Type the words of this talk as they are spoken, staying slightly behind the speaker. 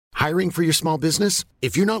Hiring for your small business?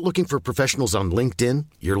 If you're not looking for professionals on LinkedIn,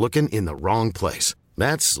 you're looking in the wrong place.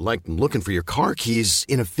 That's like looking for your car keys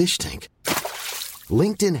in a fish tank.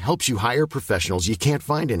 LinkedIn helps you hire professionals you can't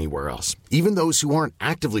find anywhere else, even those who aren't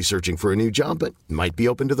actively searching for a new job but might be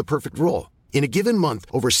open to the perfect role. In a given month,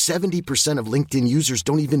 over 70% of LinkedIn users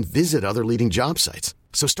don't even visit other leading job sites.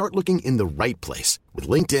 So start looking in the right place. With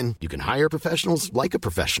LinkedIn, you can hire professionals like a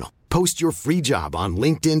professional. Post your free job on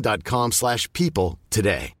linkedin.com/people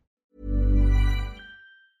today.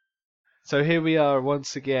 So here we are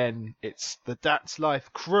once again. It's the That's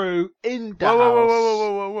Life crew in the Whoa,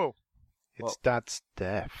 house. whoa. It's What? Dad's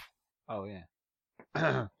death. Oh,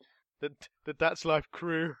 yeah. The That's Life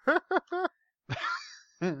crew.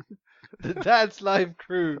 The That's Life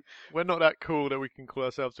crew. We're not that cool that we can call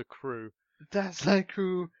ourselves a crew. The That's Life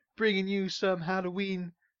crew bringing you some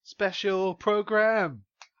Halloween special program.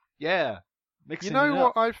 Yeah. Mixing You know it what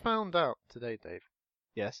up. I found out today, Dave?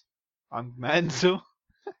 Yes. I'm mental.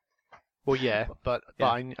 Well, yeah, but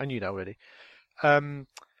Yeah. I knew that already.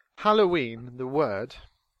 Halloween, the word,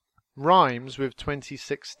 rhymes with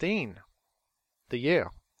 2016, the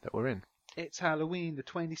year that we're in. It's Halloween, the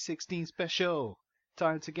 2016 special.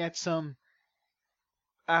 Time to get some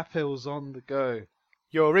apples on the go.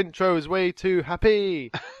 Your intro is way too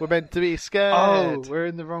happy. We're meant to be scared. Oh, we're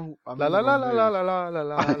in the wrong. I'm La in la the la wrong la mood. la la la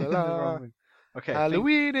la I'm la in the la. wrong mood. Okay.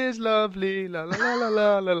 Halloween is lovely. La la la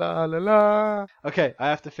la la la la la. Okay, I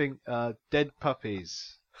have to think. Dead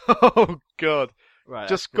puppies. Oh God! Right.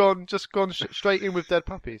 Just gone straight in with dead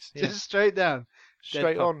puppies. Yeah. Just straight down.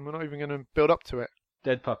 Straight pup- on. We're not even going to build up to it.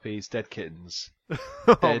 Dead puppies. Dead kittens.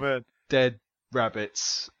 Oh Dead. man! Dead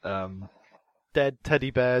rabbits. Dead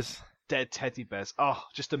teddy bears. Dead teddy bears. Oh,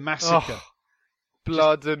 just a massacre. Oh,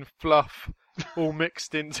 blood and fluff all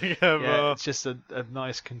mixed in together. Yeah, it's just a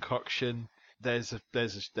nice concoction. There's a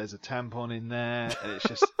tampon in there, and it's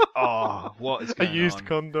just what is A going used on?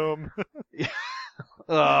 condom.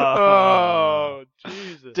 Oh, Oh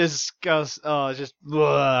Jesus! disgust. Oh, just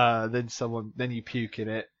then you puke in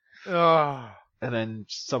it, Oh. and then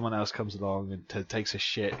someone else comes along and takes a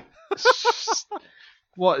shit.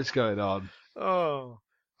 What is going on? Oh,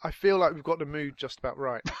 I feel like we've got the mood just about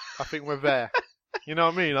right. I think we're there. You know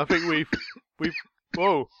what I mean? I think we've.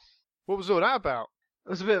 Whoa, what was all that about? It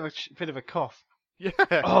was a bit of a cough.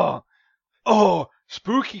 Yeah. Oh,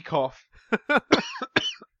 spooky cough.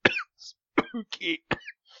 Spooky.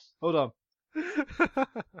 Hold on.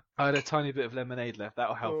 I had a tiny bit of lemonade left.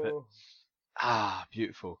 That'll help it. Oh. Ah,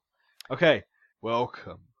 beautiful. Okay,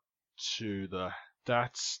 welcome to the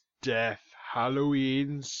That's Death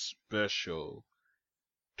Halloween Special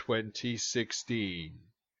 2016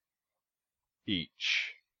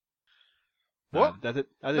 each. What? That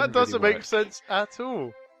That doesn't make sense at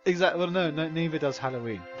all. Exactly. Well, no, neither does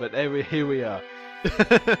Halloween. But here we are.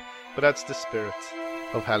 But that's the spirit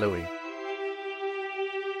of Halloween.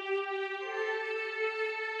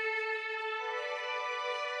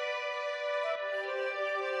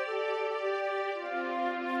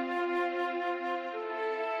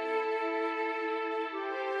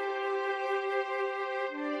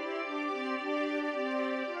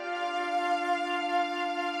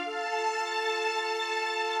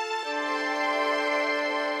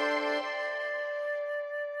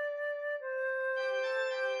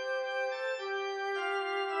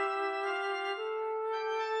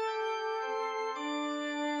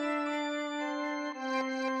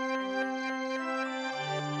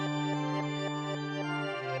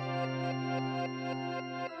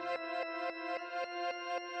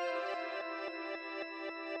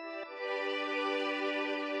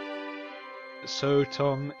 So,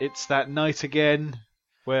 Tom, it's that night again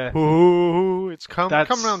where Ooh, it's come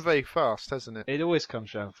That's- around very fast, hasn't it? it always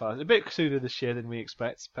comes around fast. A bit sooner this year than we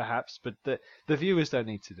expect, perhaps, but the viewers don't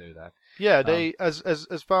need to do that. Yeah, they as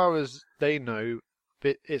far as they know,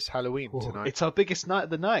 it's Halloween tonight. It's our biggest night of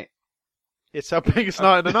the night. It's our biggest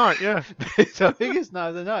night of the night. Yeah. It's our biggest night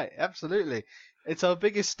of the night. Absolutely, it's our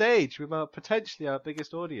biggest stage with potentially our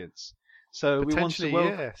biggest audience. So we want to Potentially,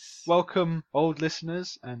 yes. welcome old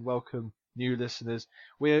listeners and welcome new listeners.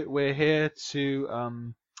 We're here to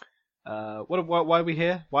why are we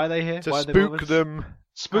here? Why are they here? To Why are they spook with us? them.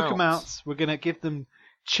 Spook out. them out. We're gonna give them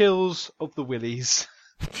chills of the willies.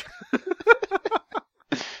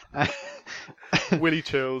 Willy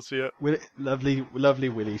chills, yeah. Lovely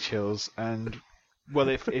willy chills. And well,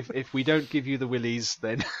 if we don't give you the willies,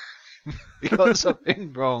 then we got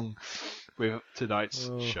something wrong with tonight's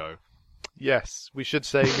show. Yes, we should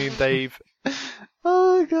say me and Dave.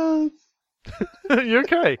 Oh god. You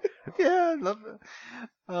okay? Yeah, I love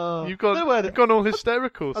it. You've gone all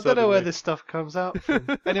hysterical. I don't know where suddenly. this stuff comes out from.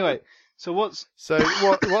 Anyway, So what's So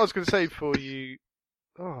what I was going to say for you,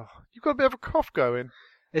 you've got a bit of a cough going.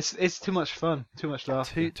 it's too much fun, too much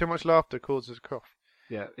laughter. Too much laughter causes a cough.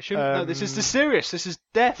 Yeah, it shouldn't. No, this is serious. This is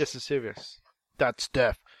death. This is serious. That's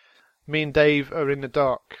death. Me and Dave are in the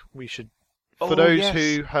dark. We should, for those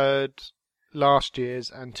who heard last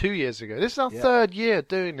year's and 2 years ago, this is our third year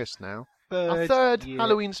doing this now. Our third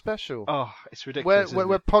Halloween special. Oh, it's ridiculous.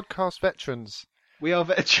 We're podcast veterans. We are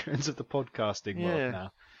veterans of the podcasting world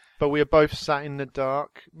now. But we are both sat in the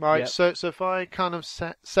dark. Right, Yep. so if I kind of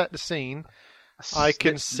set the scene, I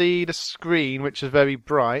can see the screen, which is very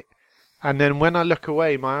bright, and then when I look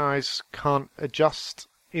away, my eyes can't adjust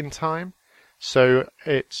in time, so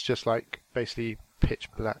it's just like basically pitch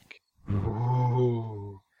black.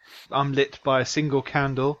 Ooh. I'm lit by a single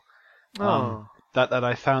candle that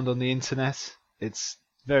I found on the internet. It's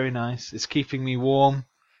very nice. It's keeping me warm.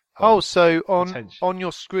 So on Attention.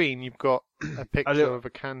 your screen you've got a picture of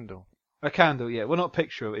a candle. A candle, yeah. Well, not a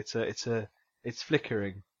picture of it. It's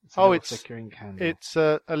flickering. It's a flickering candle. It's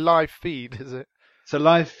a live feed, is it? It's a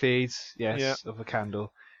live feed, yes, of a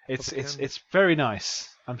candle. It's very nice.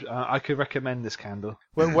 I could recommend this candle.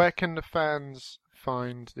 Where can the fans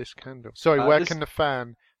find this candle? Sorry, where can the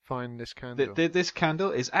fan find this candle? This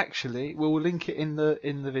candle is actually. We'll link it in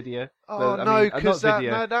the video. Oh Well, no, because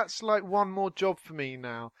that's like one more job for me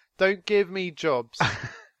now. Don't give me jobs.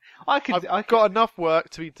 I've got enough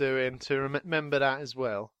work to be doing to remember that as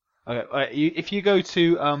well. Okay, if you go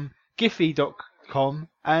to Giphy.com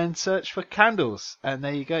and search for candles, and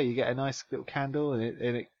there you go, you get a nice little candle,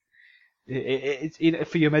 and it's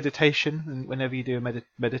for your meditation. And whenever you do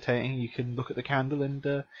meditating, you can look at the candle and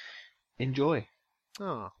enjoy.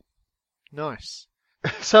 Oh, nice.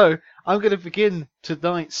 So I'm going to begin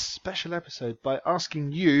tonight's special episode by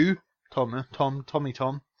asking you, Tommy Tom,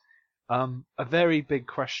 a very big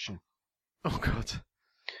question. Oh God.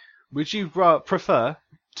 Would you prefer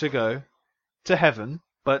to go to heaven,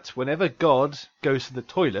 but whenever God goes to the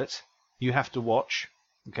toilet, you have to watch?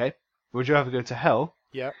 Okay. Or would you rather go to hell?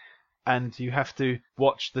 Yeah. And you have to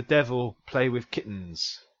watch the devil play with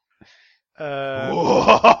kittens?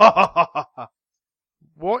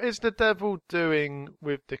 What is the devil doing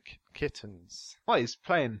with the kittens? Well, he's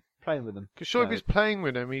playing with them. Because sure, if he's playing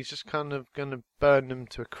with them, he's just kind of going to burn them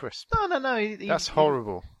to a crisp. No. That's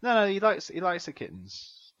horrible. No. He likes the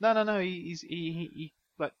kittens. No. He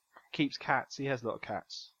like keeps cats. He has a lot of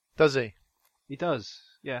cats. Does he? He does.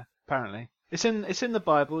 Yeah. Apparently, it's in the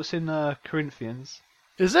Bible. It's in Corinthians.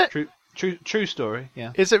 Is it? True story.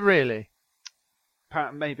 Yeah. Is it really?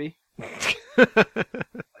 Apparently, maybe.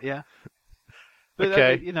 Yeah. But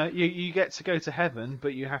okay. You get to go to heaven,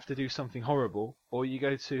 but you have to do something horrible, or you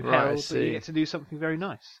go to hell, but you get to do something very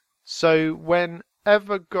nice. So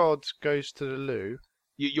whenever God goes to the loo,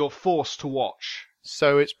 you're forced to watch.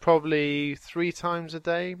 So it's probably 3 times a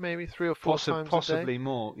day, maybe 3 or 4 times a day. Possibly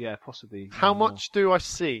more. Yeah, possibly. How more. much do I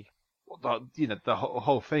see? The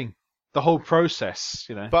whole thing, the whole process.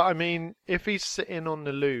 But I mean, if he's sitting on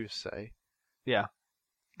the loo, say. Yeah.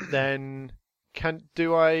 Then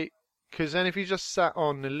do I? Because then if he just sat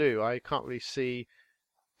on the loo, I can't really see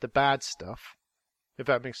the bad stuff, if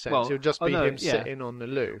that makes sense. It'll just be him sitting on the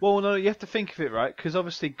loo. Well, no, you have to think of it, right? Because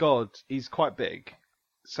obviously God, he's quite big.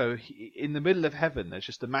 So in the middle of heaven, there's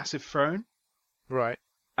just a massive throne. Right.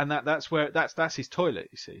 And that's his toilet,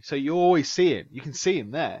 you see. So you always see him. You can see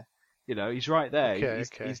him there. He's right there. Okay,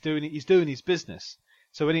 He's doing his business.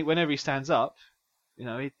 So whenever he stands up,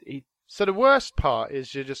 he. So the worst part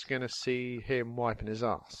is you're just going to see him wiping his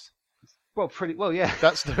ass. Well, pretty well, yeah.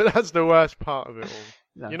 That's the worst part of it all.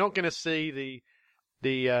 No. You're not going to see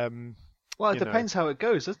the. Well, it depends how it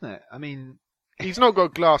goes, doesn't it? I mean, he's not got a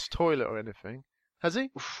glass toilet or anything, has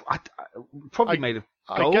he? Probably made of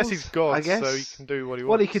gold. I guess he's God, so he can do what he wants.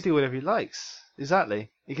 Well, he could do whatever he likes. Exactly.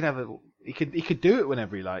 He can He could do it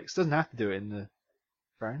whenever he likes. Doesn't have to do it in the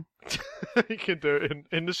throne. He could do it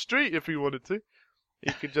in the street if he wanted to.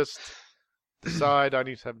 He could just decide I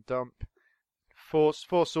need to have a dump.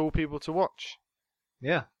 Force all people to watch.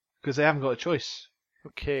 Yeah, because they haven't got a choice.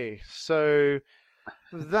 Okay, so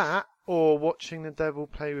that or watching the devil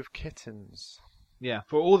play with kittens. Yeah,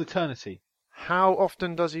 for all eternity. How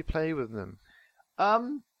often does he play with them? I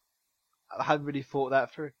hadn't really thought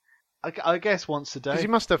that through. I guess once a day. Because he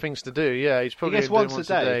must have things to do. Yeah, he's probably doing once a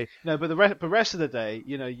day. No, but the rest of the day,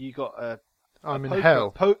 you got I'm in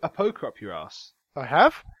hell. A poker up your ass. I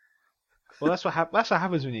have. Well, that's what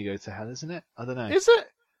happens when you go to hell, isn't it? I don't know. Is it?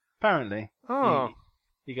 Apparently. Oh.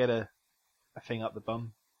 You get a thing up the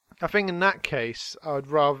bum. I think in that case, I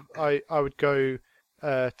would go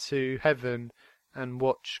to heaven and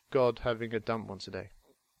watch God having a dump once a day.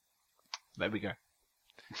 There we go.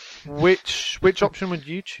 Which option would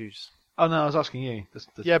you choose? Oh no, I was asking you.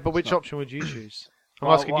 Yeah, but which option would you choose? I'm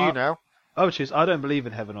asking you now. I would choose. I don't believe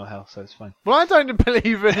in heaven or hell, so it's fine. Well, I don't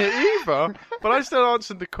believe in it either, but I still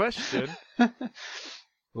answered the question.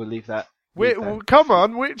 We'll leave that. Come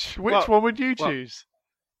on, which one would you choose?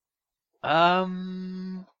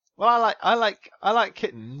 Well, I like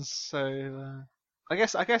kittens, so I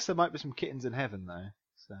guess there might be some kittens in heaven though.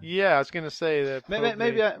 So. Yeah, I was going to say that.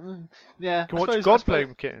 Maybe yeah. Can watch God play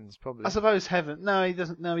with kittens, probably. I suppose heaven. No, he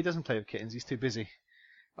doesn't. No, he doesn't play with kittens. He's too busy.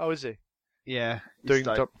 Oh, is he? Yeah, doing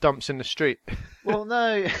dumps in the street. Well,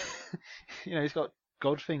 no, he's got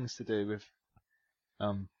God things to do with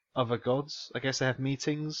other gods. I guess they have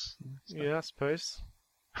meetings. Yeah, I suppose.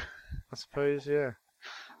 Yeah.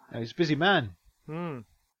 No, he's a busy man.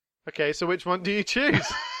 Okay, so which one do you choose?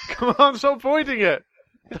 Come on, stop avoiding it.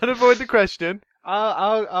 Don't avoid the question.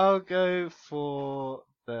 I'll go for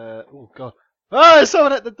the. Oh God! Oh, there's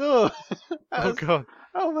someone at the door. God!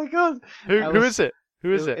 Oh my God! Who is it?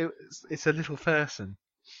 Who is it? It's a little person.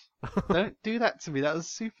 Don't do that to me. That was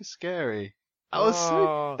super scary. That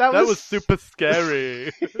was super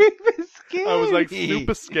scary. Super scary. I was like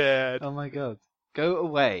super scared. Oh my God! Go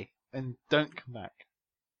away and don't come back.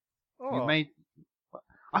 Oh.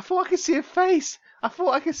 I thought I could see a face. I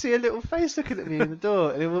thought I could see a little face looking at me in the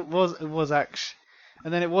door, and it was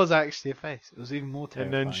actually a face. It was even more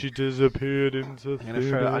terrifying. And then she disappeared into.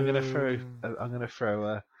 I'm gonna throw.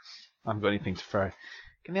 I haven't got anything to throw.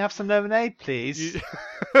 Can you have some lemonade, please?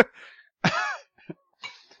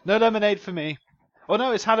 No lemonade for me. Oh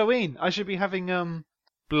no, it's Halloween. I should be having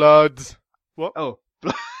blood. What? Oh,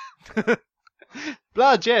 blood.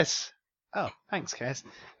 Blood, yes. Oh, thanks, Cass.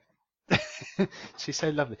 She's so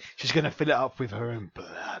lovely. She's going to fill it up with her own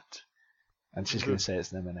blood. And she's going to say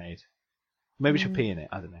it's lemonade. Maybe she'll pee in it.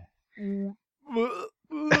 I don't know.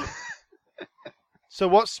 So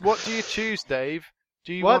what do you choose, Dave?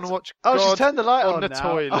 Do you want to watch God she's turned the light on the now.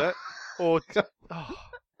 toilet? Or...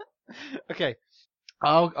 Okay.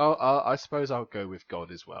 I suppose I'll go with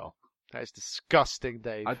God as well. That is disgusting,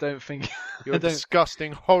 Dave. I don't think... You're a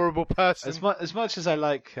disgusting, horrible person. As much as I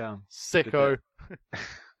like... Sicko.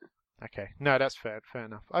 Okay, no, that's fair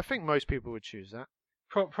enough. I think most people would choose that.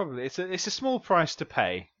 Probably. It's a small price to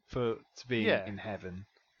pay to be in heaven.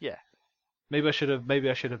 Yeah. Maybe I should have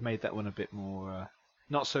made that one a bit more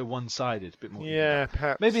not so one-sided, a bit more. Yeah,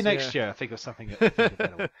 perhaps. Maybe next year I think of something a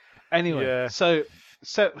better one. Anyway, so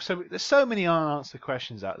there's so many unanswered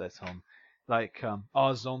questions out there, Tom. Like,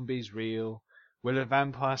 are zombies real? Will a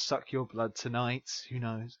vampire suck your blood tonight? Who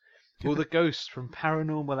knows? Will the ghosts from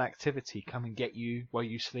Paranormal Activity come and get you while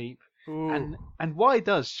you sleep? Ooh. And why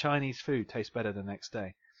does Chinese food taste better the next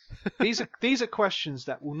day? These are questions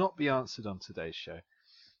that will not be answered on today's show.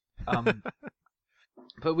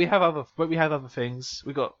 But we have other things.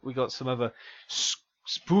 We got some other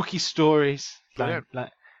spooky stories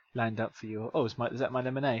lined up for you. Oh, is that my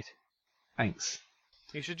lemonade? Thanks.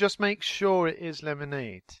 You should just make sure it is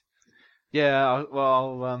lemonade. Yeah,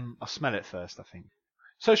 I'll smell it first, I think.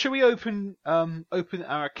 So shall we open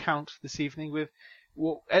our account this evening with,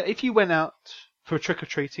 if you went out for trick or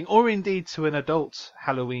treating, or indeed to an adult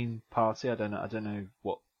Halloween party? I don't know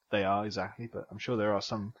what they are exactly, but I'm sure there are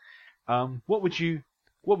some. What would you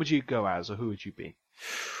go as, or who would you be?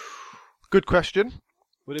 Good question.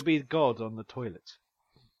 Would it be God on the toilet?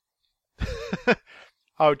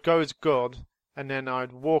 I would go as God, and then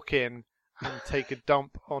I'd walk in and take a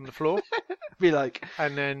dump on the floor. Be like,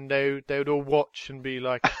 and then they would all watch and be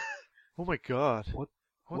like, "Oh my God, what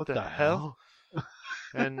the hell?"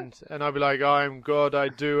 and I'd be like, "I'm God. I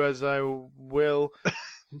do as I will.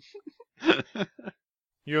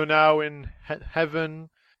 You're now in heaven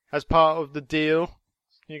as part of the deal.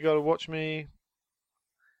 You got to watch me.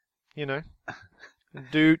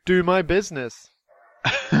 Do my business."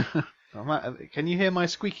 Can you hear my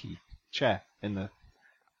squeaky chair in the?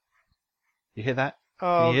 You hear that?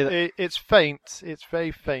 It's faint. It's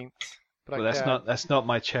very faint. But that's not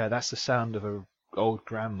my chair. That's the sound of an old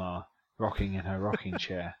grandma rocking in her rocking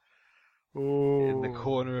chair in the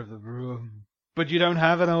corner of the room. But you don't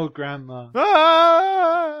have an old grandma.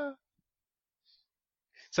 Ah!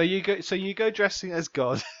 So you go dressing as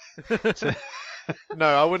God. No,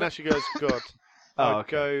 I wouldn't actually go as God. I'd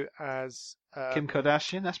go as Kim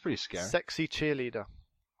Kardashian. That's pretty scary. Sexy cheerleader.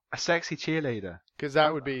 A sexy cheerleader. Because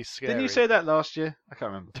that would be scary. Didn't you say that last year? I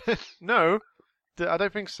can't remember. No, I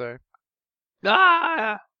don't think so.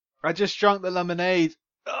 Ah! I just drank the lemonade.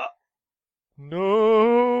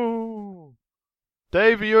 No.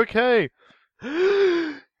 Dave, are you okay?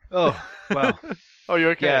 Oh, well. Oh, you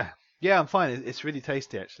okay? Yeah, I'm fine. It's really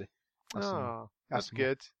tasty, actually. That's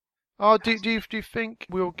good. Oh, do you think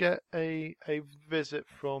we'll get a visit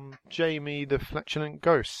from Jamie the flatulent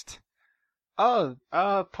ghost? Oh,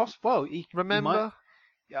 possible. Well, Remember?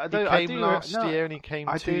 He might, He came last year and he came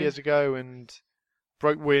 2 years ago and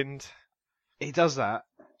broke wind. He does that,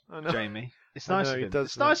 I know. Jamie. It's nice of him.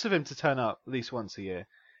 It's nice of him to turn up at least once a year.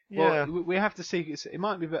 Yeah. Well, we have to see. It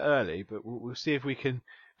might be a bit early, but we'll see if we can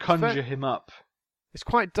conjure him up. It's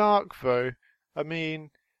quite dark, though. I mean,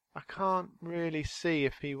 I can't really see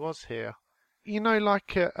if he was here. You know,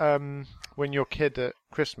 like when you're a kid at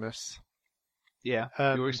Christmas. Yeah,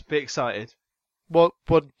 you were a bit excited. Well,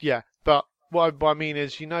 yeah. But what I mean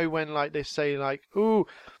is, you know, when like they say like, "Ooh,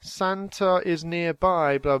 Santa is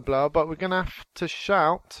nearby," blah blah, but we're gonna have to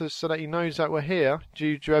shout so that he knows that we're here.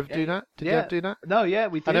 Do you ever do that? Did you ever do that? No, yeah,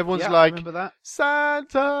 we did. And everyone's I like, remember that.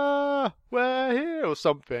 "Santa, we're here," or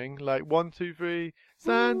something like 1, 2, 3,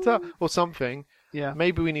 Santa, or something. Yeah,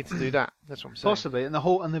 Maybe we need to do that. That's what I'm saying. possibly, and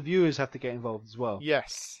the viewers have to get involved as well.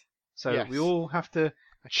 Yes. So yes. we all have to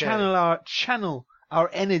Okay. channel our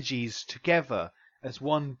energies together as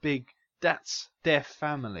one big That's Deaf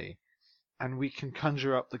family, and we can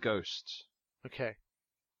conjure up the ghosts. Okay.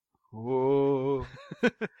 Whoa!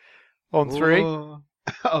 On 3. Whoa.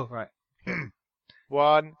 Oh right.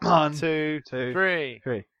 1, One, 2, two, 3.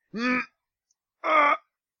 3.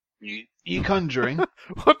 You conjuring?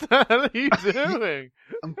 What the hell are you doing?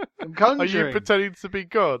 I'm Are conjuring. you pretending to be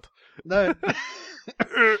God? No.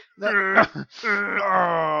 No.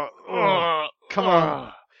 Come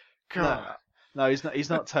on. No. No, he's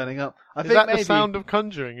not turning up. I Is think that maybe, the sound of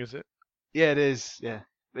conjuring, is it? Yeah, it is. Yeah.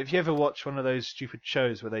 If you ever watch one of those stupid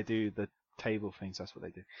shows where they do the table things, that's what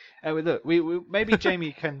they do. Anyway, look, we maybe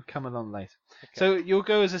Jamie can come along later. Okay. So you'll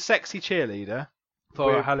go as a sexy cheerleader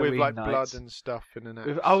for a Halloween with like night. blood and stuff in an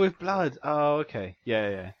With blood. Oh, okay.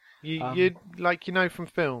 Yeah. You like, you know, from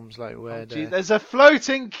films like where Gee, there's a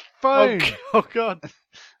floating phone. Oh god.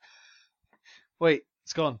 Wait,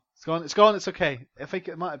 it's gone. It's gone. It's okay. I think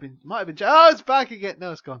it might have been. Oh, it's back again.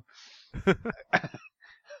 No, it's gone.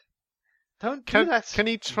 Don't do that. Can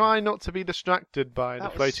he try not to be distracted by the That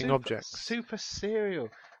was floating super, objects? Super serial.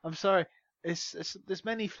 I'm sorry. There's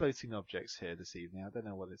many floating objects here this evening. I don't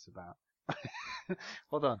know what it's about.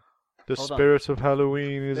 Hold on. The Hold on. spirit of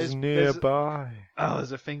Halloween is There's- nearby. Oh,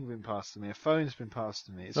 there's a thing been passed to me. A phone's been passed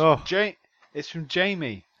to me. It's Oh. It's from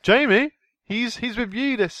Jamie. Jamie, he's with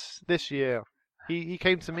you this year. He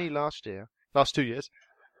came to me last 2 years.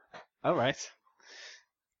 All right.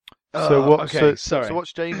 So what? Okay, so, sorry. So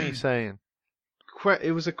what's Jamie saying?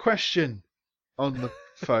 It was a question on the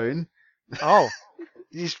phone. Oh,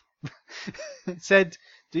 It said,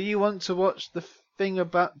 "Do you want to watch the thing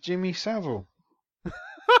about Jimmy Savile?"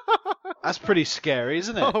 That's pretty scary,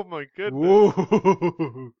 isn't it? oh my goodness!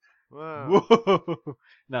 Whoa! Wow. Whoa!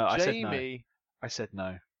 No, I said no. Jamie, I said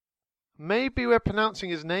no. maybe we're pronouncing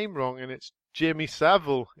his name wrong, and it's Jimmy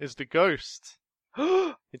Savile is the ghost.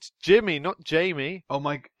 It's Jimmy, not Jamie. Oh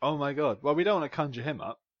my God! Well, we don't want to conjure him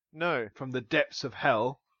up No, from the depths of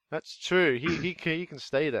hell. that's true. He can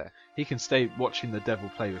stay there. He can stay watching the devil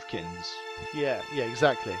play with kittens. Yeah,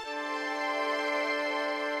 exactly.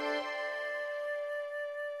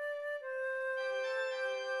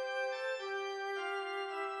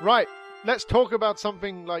 Right, let's talk about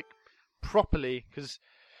something like properly, because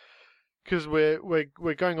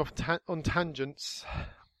we're going off on tangents.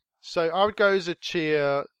 So I would go as a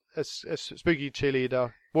spooky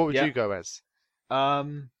cheerleader. What would Yeah. you go as?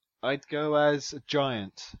 I'd go as a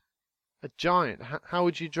giant. A giant. How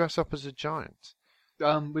would you dress up as a giant?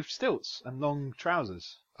 With stilts and long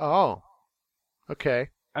trousers Oh, okay.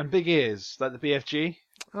 and big ears like the BFG.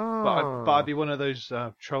 Oh, But I'd be one of those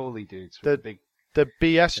trolly dudes with the the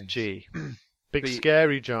BSG, big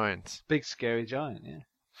scary giant. big scary giant. Yeah,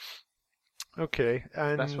 Okay,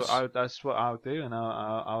 and that's what I would do, and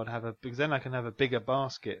I would have because then I can have a bigger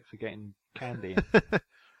basket for getting candy.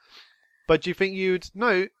 But do you think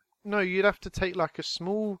no, you'd have to take like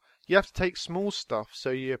you have to take small stuff so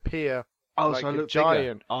you appear like So I a look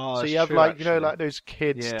giant. bigger. Oh, So that's you have true, like, actually. like those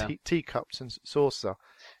kids Yeah. teacups and saucer.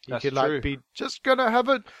 You That's could like true. be just gonna have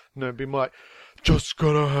be like, just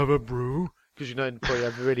gonna have a brew. Because you know, probably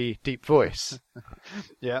have a really deep voice.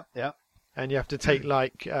 Yeah. And you have to take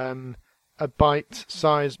like a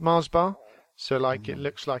bite-sized Mars bar. So like it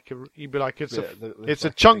looks like you'd be like it's looks a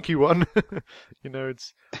like chunky one, you know.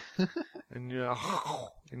 It's and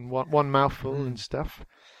in one mouthful and stuff.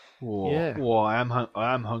 Whoa. Yeah. Whoa, I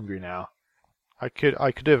am hungry now. I could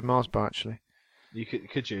do a Mars bar actually. You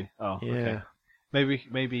could you? Oh, Yeah. okay.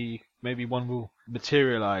 Maybe one will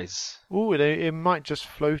materialize. Ooh, it might just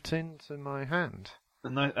float into my hand. A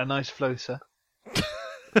nice floater.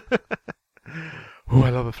 Oh, I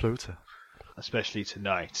love a floater. especially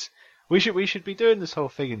tonight. We should be doing this whole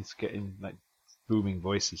thing and getting like booming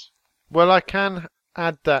voices. Well, I can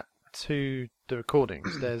add that to the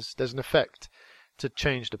recordings. There's an effect to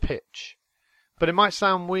change the pitch, but it might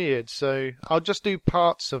sound weird, so I'll just do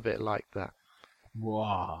parts of it like that.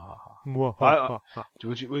 Wow. Mwah.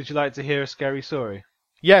 Would you like to hear a scary story?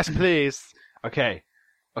 Yes, please. Okay.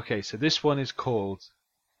 So this one is called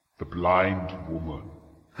The Blind Woman.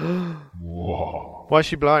 Whoa. Why is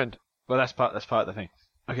she blind? Well, that's part of the thing.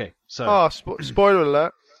 Okay, so Oh, spoiler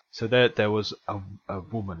alert. so there was a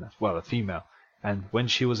woman, well, a female, and when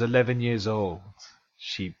she was 11 years old,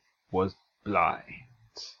 she was blind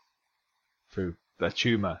through a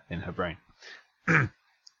tumor in her brain.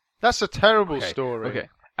 That's a terrible Okay, story. Okay,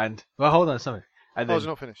 and well, hold on, sorry. And I then was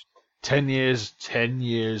not finished. 10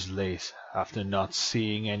 years later, after not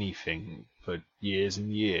seeing anything for years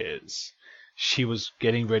and years, she was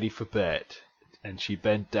getting ready for bed, and she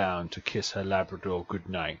bent down to kiss her Labrador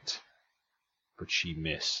goodnight. But she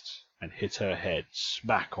missed, and hit her head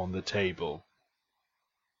smack on the table,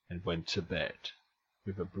 and went to bed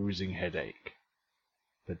with a bruising headache.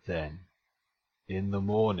 But then, in the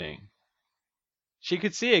morning, she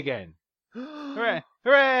could see again. Hooray!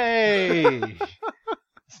 Hooray!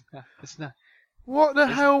 It's not. What the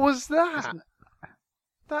hell was that? It's not-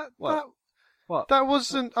 That What? that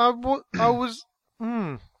wasn't. I was.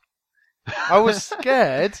 I was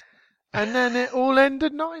scared, and then it all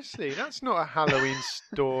ended nicely. That's not a Halloween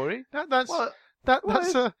story. That's What? that's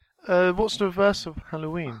What? a. What's the reverse of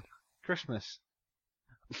Halloween? Christmas.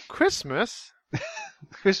 Christmas.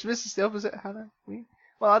 Christmas is the opposite of Halloween.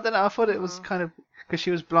 Well, I don't know. I thought it was kind of because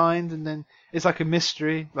she was blind, and then it's like a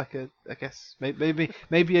mystery. I guess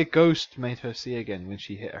maybe a ghost made her see again when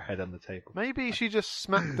she hit her head on the table. Maybe she just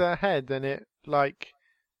smacked her head, and it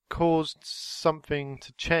caused something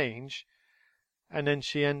to change, and then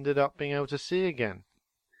she ended up being able to see again.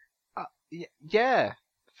 Yeah,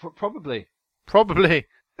 probably. Probably.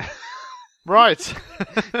 Right.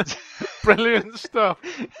 Brilliant stuff.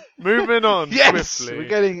 Moving on Yes, swiftly.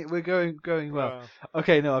 we're going well. Wow.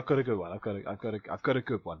 Okay, no, I've got a good one. I've got a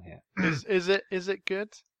good one here. Is it good?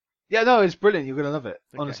 Yeah, no, it's brilliant. You're gonna love it,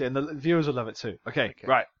 Okay. honestly, and the viewers will love it too. Okay.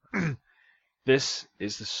 Right. This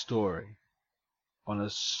is the story on a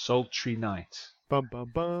sultry night Bum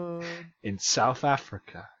bum bum. in South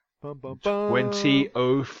Africa, Bum bum bum.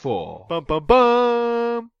 2004. Bum bum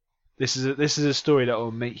bum. This is a story that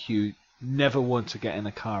will make you never want to get in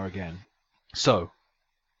a car again. So,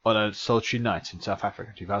 on a sultry night in South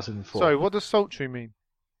Africa, 2004. Sorry, what does sultry mean?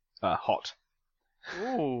 Hot,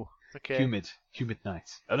 Ooh, okay. humid night.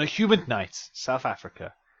 On a humid night, South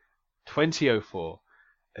Africa, 2004.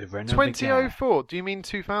 A Renault Megane. 2004. Do you mean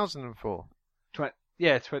 2004?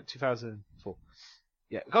 2004.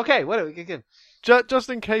 Yeah. Okay. What do we give? Just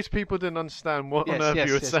in case people didn't understand what on earth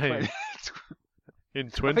you were saying. In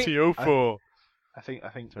 2004. I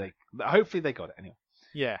think they. Hopefully they got it anyway.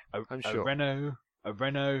 Yeah, I'm sure. A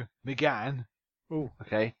Renault Megane. Ooh.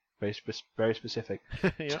 Okay. Very specific.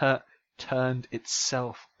 Yeah. Turned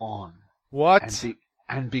itself on What?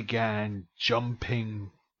 and began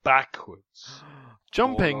jumping backwards.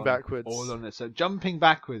 Jumping backwards. All on it. So jumping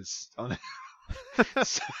backwards on it.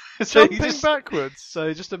 so you Jumping just- backwards.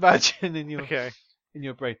 So just imagine in your Okay.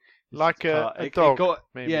 brain. Like a It dog, got,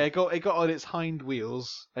 maybe. Yeah, it got on its hind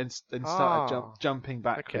wheels and started Ah. jumping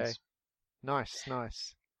backwards. Okay. Nice.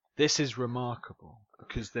 This is remarkable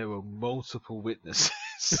because there were multiple witnesses.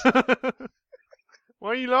 Why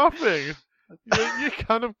are you laughing? You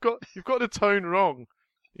kind of you've got the tone wrong.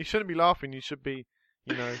 You shouldn't be laughing. You should be,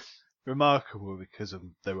 Remarkable because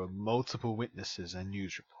there were multiple witnesses and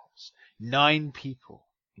news reports. 9 people,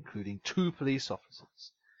 including 2 police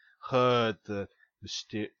officers, heard the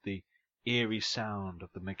eerie sound of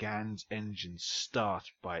the Megane's engine start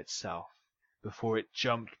by itself before it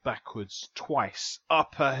jumped backwards twice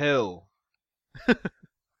up a hill.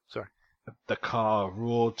 Sorry. The car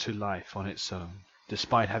roared to life on its own,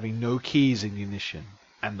 despite having no keys in the ignition,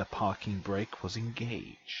 and the parking brake was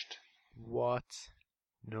engaged. What?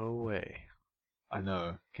 No way. I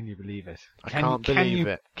know. Can you believe it? I can't believe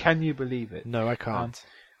it. Can you believe it? No, I can't.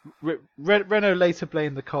 Renault later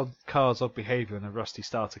blamed the car's odd behaviour on a rusty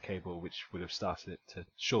starter cable, which would have started it to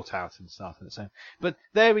short out and start on its own. But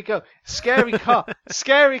there we go. Scary car.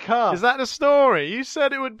 Scary car. Is that the story? You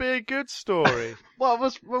said it would be a good story. What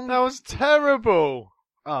was wrong? That was terrible.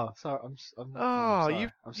 Oh, sorry. I'm sorry.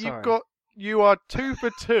 I'm sorry. You are 2 for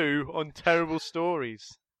 2 on terrible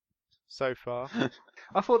stories so far.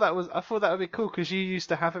 I thought that would be cool because you used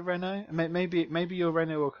to have a Renault. Maybe your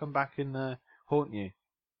Renault will come back and haunt you.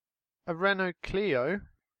 A Renault Clio?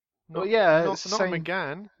 Well, yeah, not it's the not same.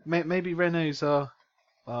 McGann. Maybe Renaults are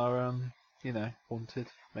haunted.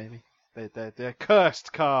 Maybe they're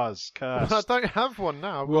cursed cars. Cursed. I don't have one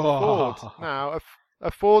now. I've got Whoa. a Ford now.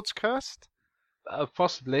 A Ford's cursed.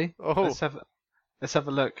 Possibly. Oh. Let's have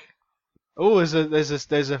a look. Oh,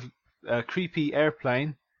 there's a creepy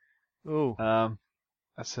airplane. Oh.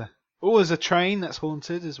 There's a train that's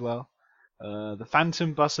haunted as well. The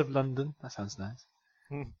Phantom Bus of London. That sounds nice.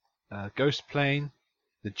 Ghost plane.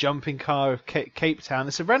 The jumping car of Cape Town.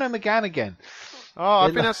 It's a Renault Megane again. Oh, I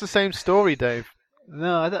think that's the same story, Dave.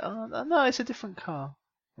 No, no, it's a different car.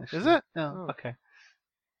 Actually. Is it? No. Oh. Okay.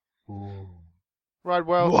 Right.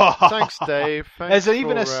 Well, Whoa. thanks, Dave. Thanks There's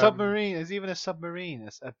even for, a submarine. There's even a submarine.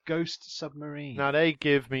 It's a ghost submarine. Now they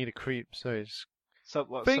give me the creeps. So it's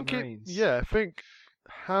Submarines? Think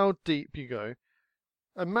how deep you go.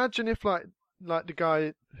 Imagine if like the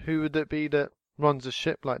guy, who would it be that runs a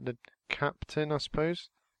ship, like the captain, I suppose.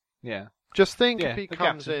 Yeah. Just think Yeah, if he the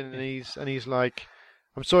comes captain, in and he's like,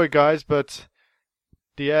 "I'm sorry guys, but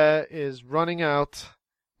the air is running out.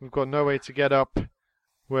 We've got no way to get up.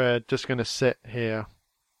 We're just gonna sit here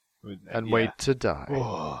and wait to die."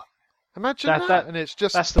 Whoa. Imagine That- and it's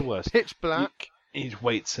just That's the worst. pitch black. You'd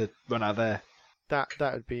wait to run out there.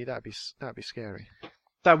 That'd be scary.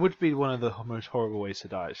 That would be one of the most horrible ways to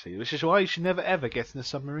die, actually. Which is why you should never ever get in a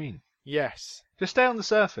submarine. Yes. Just stay on the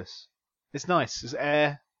surface. It's nice. It's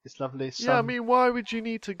air. It's lovely. It's Yeah, I sun. mean, why would you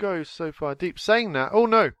need to go so far deep? Saying that, oh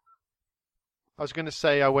no, I was going to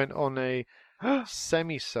say I went on a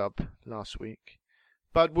semi-sub last week,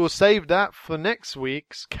 but we'll save that for next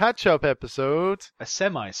week's catch-up episode. A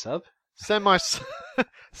semi-sub.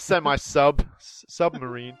 Semi-sub,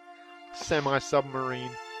 submarine,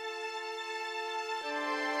 semi-submarine.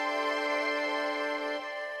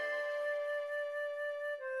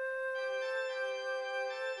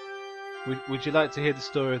 Would you like to hear the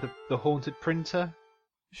story of the haunted printer?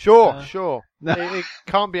 Sure. No. It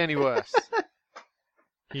can't be any worse.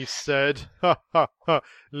 He said, "Ha ha ha!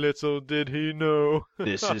 Little did he know."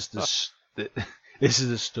 This is this is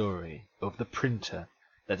the story of the printer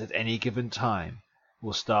that at any given time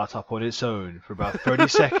will start up on its own for about 30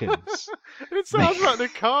 seconds, It sounds like the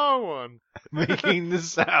car one. making the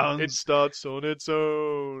sounds, It starts on its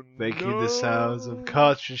own. making the sounds of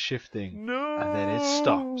cartridge shifting, No. and then it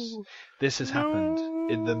stops. This has happened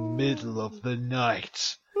in the middle of the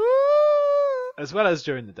night, as well as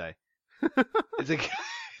during the day.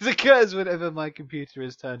 It occurs whenever my computer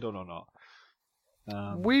is turned on or not.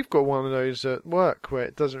 We've got one of those at work where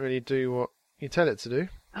it doesn't really do what you tell it to do.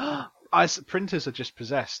 Printers are just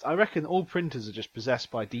possessed. I reckon all printers are just possessed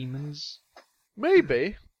by demons.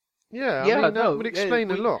 Maybe. Yeah, Yeah, I mean, no, that would explain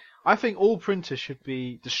a lot. I think all printers should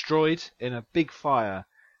be destroyed in a big fire.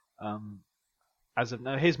 As of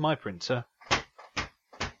now, here's my printer.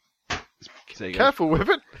 There you go. Careful with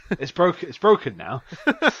it, It's broken. It's broken now.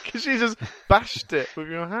 because you just bashed it with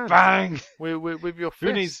your hand. Bang! With your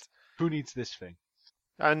fist. Who needs this thing?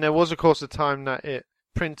 And there was, of course, a time that it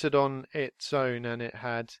printed on its own and it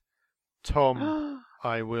had Tom,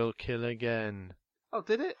 I will kill again. Oh,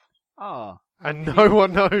 did it? Ah. And no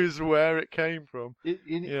one knows where it came from.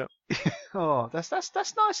 Yeah, Oh, that's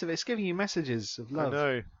nice of it. It's giving you messages of I love.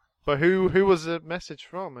 know. But who was the message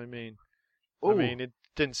from? I mean, Ooh. it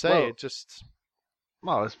didn't say. Well, It just.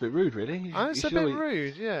 Well, it's a bit rude, really. It's a bit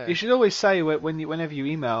rude. Yeah. You should always say whenever you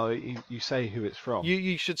email, you say who it's from,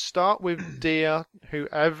 You should start with dear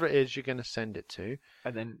whoever it is you're going to send it to.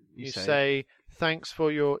 and then you say thanks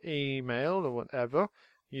for your email or whatever.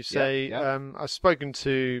 You say yeah. I've spoken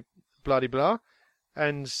to bloody blah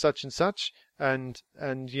and such, and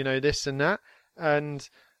this and that, and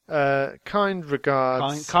kind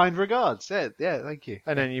regards. kind regards. Yeah, thank you.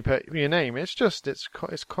 And then you put your name. It's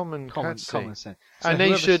common Common courtesy. sense. So And they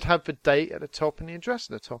whoever's- should have the date at the top and the address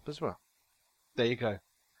at the top as well. There you go.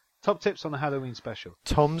 Top tips on the Halloween special.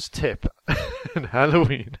 Tom's tip and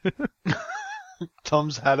Halloween.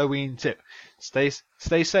 Tom's Halloween tip: stay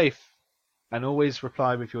safe, and always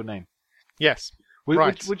reply with your name. Yes. Would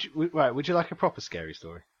Right. Would you like a proper scary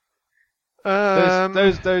story? Um,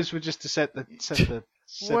 Those were just to set the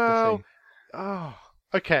well, thing. oh,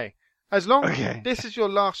 okay. As long Okay. this is your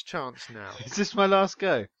last chance now. Is this my last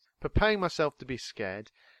go? Preparing myself to be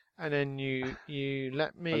scared, and then you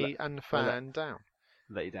let me and the fan down.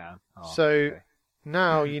 Let you down. Oh, So okay.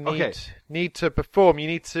 now you Okay. need to perform. You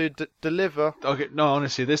need to deliver. Okay, no,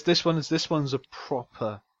 honestly, this one's a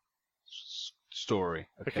proper story.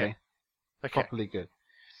 Okay, Okay. properly good.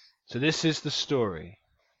 So this is the story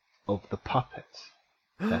of the puppet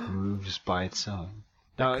that moves by its own.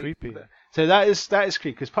 They're creepy. So that is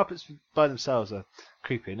creepy because puppets by themselves are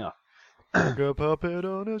creepy enough. Like a puppet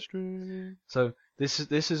on a string. So this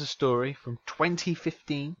is a story from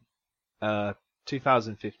 2015,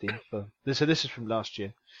 2015. So this is from last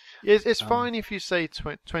year. It's fine if you say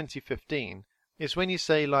 2015. It's when you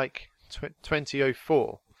say like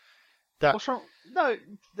 2004. That What's wrong? No,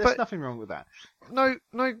 there's But- nothing wrong with that. no.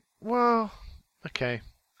 Well, okay.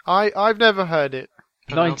 I've never heard it.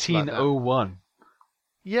 pronounced like that. 1901.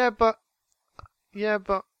 Yeah,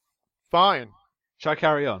 but fine. Shall I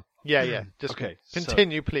carry on? Yeah. Just Okay,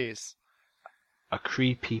 continue, please. A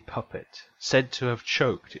creepy puppet, said to have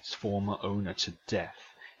choked its former owner to death,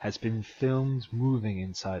 has been filmed moving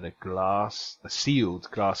inside a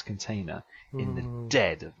sealed glass container in the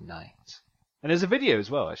dead of night. And there's a video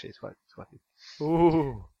as well, actually. It's quite good.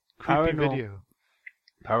 Ooh, creepy Paranormal- video.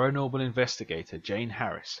 Paranormal investigator Jane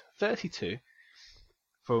Harris, 32,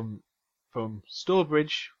 from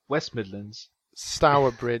Stourbridge, West Midlands.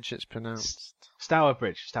 Stourbridge, it's pronounced.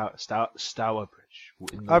 Stourbridge.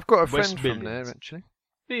 I've got a West friend from there Midlands. actually,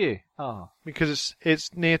 Do you? Oh. because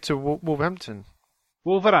it's near to Wolverhampton.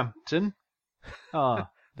 Wolverhampton. Ah.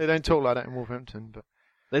 They don't talk like that in Wolverhampton, but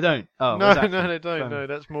They don't. Oh, no, where's that no, from? they don't. From- No,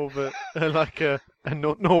 that's more of a like a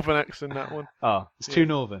northern accent. That one. Oh, it's too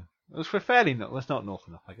northern. It's fairly not. It's not north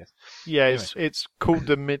enough, I guess. Yeah, it's called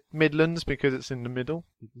the Midlands because it's in the middle.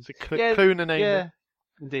 It's a Yeah, clue in the name. Yeah,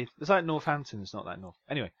 indeed. It's like Northampton. It's not that north.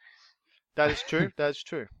 Anyway, That is true. That's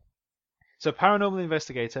true. so paranormal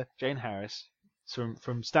investigator Jane Harris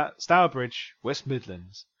from Stourbridge, West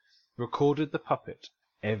Midlands, recorded the puppet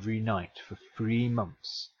every night for 3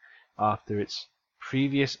 months after its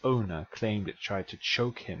previous owner claimed it tried to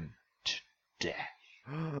choke him to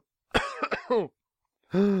death.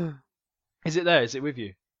 Is it there? Is it with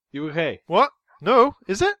you? You okay? What? No,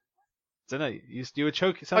 is it? I don't know. You were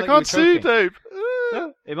choking. I can't see, Dave.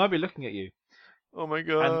 No, it might be looking at you. Oh my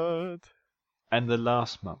god. And the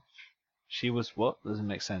last month, she was what? Doesn't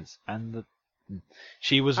make sense.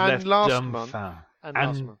 She was And left last month. dumbfounded. And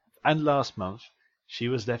last month. And last month, she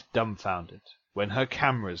was left dumbfounded when her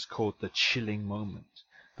cameras caught the chilling moment.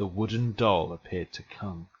 The wooden doll appeared to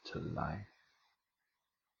come to life.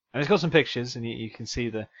 And it's got some pictures, and you can see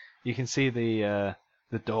the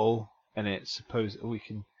doll, and it's supposed. Oh, we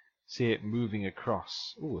can see it moving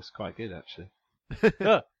across. Oh, it's quite good actually.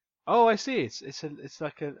 Oh, I see. It's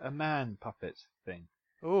like a man puppet thing.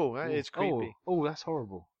 Oh, that is creepy. Oh, that's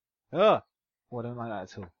horrible. Oh, I don't like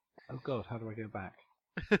that at all. Oh God, how do I go back?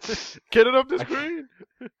 Get it off the screen.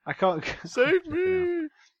 I can't. Save me.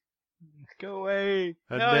 Go away.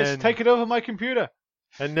 And no, then- it's taken over my computer.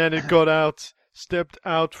 And then it got out, stepped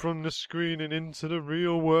out from the screen and into the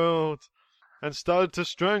real world, and started to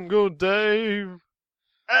strangle Dave.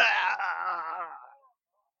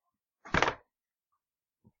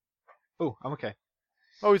 Oh, I'm okay.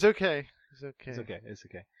 Oh, he's okay. He's okay. It's okay. It's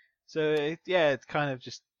okay. So it's kind of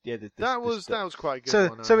just That was quite a good So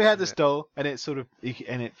one. so we I had this admit. doll, and it sort of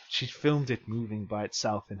she filmed it moving by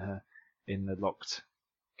itself in the locked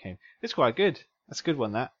game. It's quite good. That's a good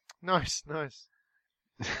one. That. Nice.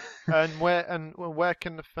 And where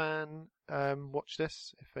can the fan watch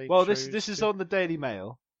this if they? Well, this chose is to? on the Daily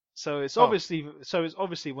Mail, so it's Oh. obviously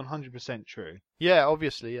 100% true. Yeah,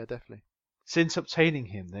 obviously, yeah, definitely. Since obtaining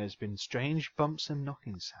him, there's been strange bumps and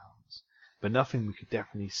knocking sounds, but nothing we could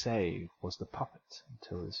definitely say was the puppet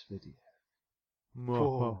until this video.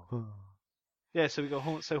 Yeah, so we got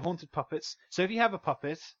haunted puppets. So if you have a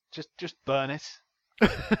puppet, just burn it.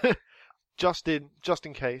 just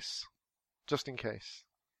in case.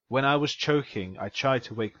 When I was choking, I tried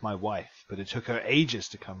to wake my wife, but it took her ages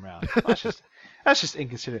to come round. That's just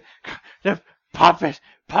inconsiderate. The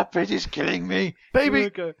puppet is killing me, Baby,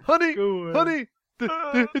 Go- honey, go away.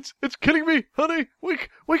 honey, it's killing me, honey. Wake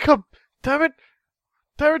up, damn it,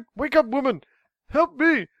 wake up, woman, help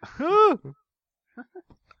me. Ah.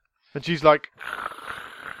 And she's like,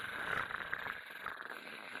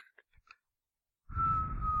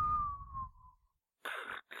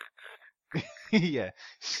 yeah.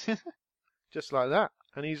 just like that,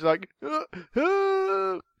 and he's like,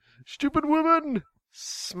 stupid woman,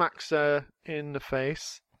 smacks her in the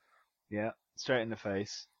face, Yeah, straight in the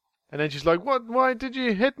face. and then she's like, what? Why did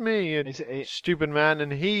you hit me? And stupid man,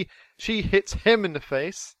 and she hits him in the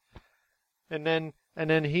face, and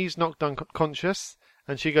then he's knocked unconscious,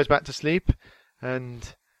 and she goes back to sleep,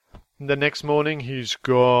 and the next morning he's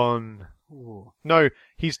gone. Ooh. No,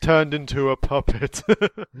 he's turned into a puppet.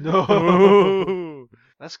 No. Ooh.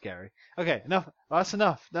 That's scary. Okay, enough. That's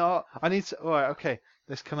enough. No, I need to. All right, okay.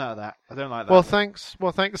 Let's come out of that. I don't like that.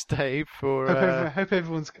 Well, thanks, Dave, for. Hope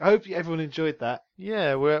everyone enjoyed that.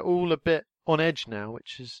 Yeah, we're all a bit on edge now,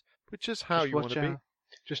 which is how Just you want watch to be. out.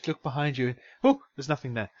 Just look behind you. Oh, there's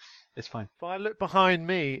nothing there. It's fine. If I look behind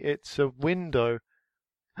me, it's a window.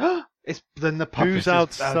 It's then the puppet Who's is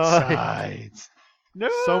outside? No.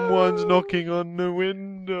 Someone's knocking on the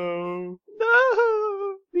window. No.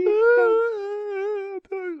 I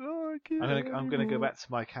don't like it. I'm gonna go back to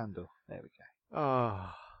my candle. There we go.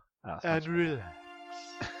 Ah, Oh, that's and much better. relax.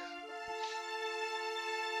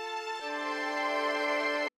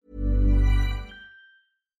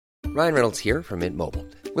 Ryan Reynolds here from Mint Mobile.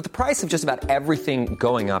 With the price of just about everything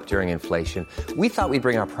going up during inflation, we thought we'd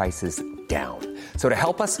bring our prices down. So to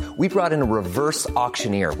help us, we brought in a reverse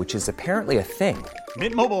auctioneer, which is apparently a thing.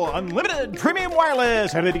 Mint Mobile Unlimited Premium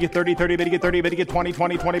Wireless. How to get 30, 30, bit to get 30, bit to get 20,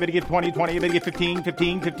 20, 20, bit to get 20, 20, bit to get 15,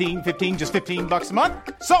 15, 15, 15, just $15 a month?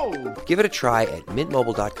 Sold! Give it a try at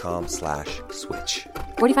mintmobile.com/switch.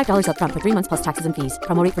 $45 up front for 3 months plus taxes and fees.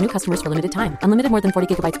 Promo rate for new customers for limited time. Unlimited more than 40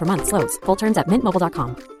 gigabytes per month. Slows full terms at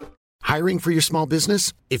mintmobile.com. Hiring for your small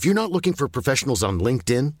business? If you're not looking for professionals on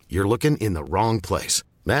LinkedIn, you're looking in the wrong place.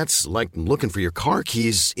 That's like looking for your car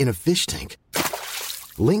keys in a fish tank.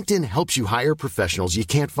 LinkedIn helps you hire professionals you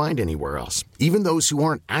can't find anywhere else, even those who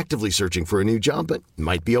aren't actively searching for a new job but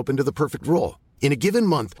might be open to the perfect role. In a given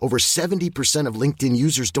month, over 70% of LinkedIn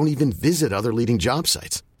users don't even visit other leading job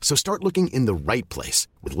sites. So start looking in the right place.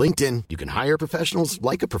 With LinkedIn, you can hire professionals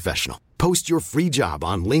like a professional. Post your free job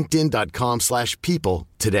on linkedin.com/people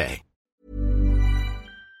today.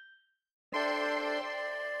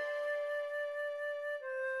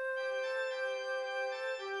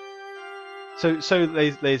 So,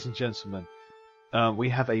 ladies and gentlemen, we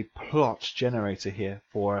have a plot generator here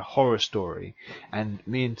for a horror story, and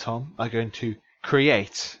me and Tom are going to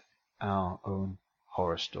create our own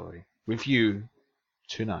horror story with you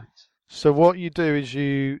tonight. So what you do is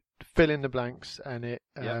you fill in the blanks, and it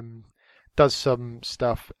does some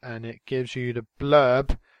stuff, and it gives you the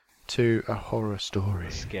blurb to a horror story.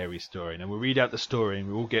 A scary story. Now we'll read out the story,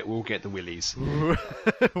 and we'll get the willies.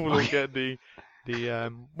 We'll get the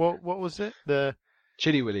what was it? The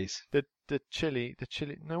Chili willies. the chili.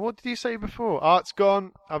 No, what did you say before? Oh, it's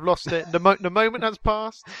gone. I've lost it. The moment has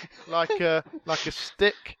passed, like a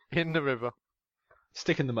stick in the river.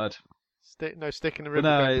 Stick in the mud. Stick in the But river.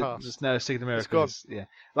 going past. stick in the river. It's gone. Yeah,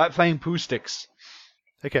 like playing poo sticks.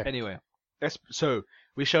 Okay. Anyway, so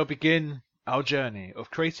we shall begin our journey of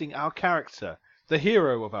creating our character, the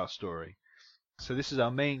hero of our story. So this is our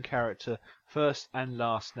main character, first and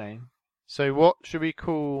last name. So what should we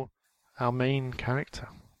call our main character?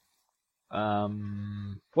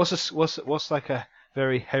 What's like a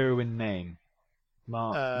very heroine name?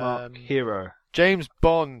 Mark Hero. James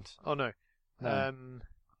Bond. Oh no. No.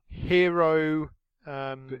 Hero.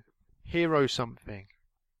 Hero something.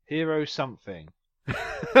 Hero something.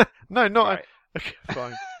 No, not. Right. Okay,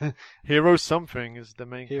 fine. Hero something is the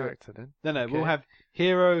main Hero- character then. No, Okay. we'll have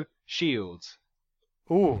Hero Shield.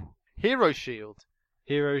 Ooh, Hero Shield.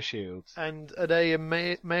 Hero Shield. And are they a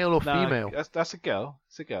male or female? That's a girl.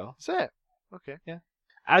 It's a girl. Is it? Okay.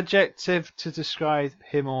 Adjective to describe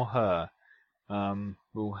him or her.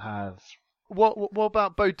 We'll have What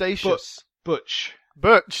about bodacious? Butch.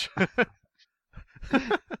 Butch.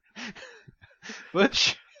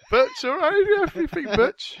 Butch. Butch, all right. Yeah, if you think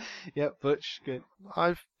Butch. Yep, Butch. Good.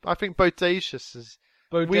 I think bodacious is.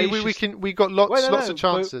 Bodacious. We got lots Wait, no, of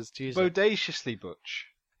chances to use it. Bodaciously Butch.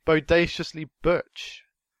 Bodaciously Butch.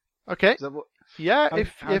 Okay. Is that what? Yeah, How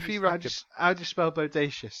if do you how reckon. how do you spell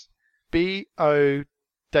bodacious? Bodacious.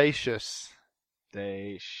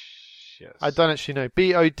 Dacious. I don't actually know.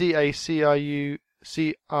 Bodacious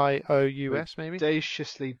maybe.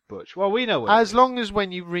 Bodaciously Butch. Well, we know what. As long as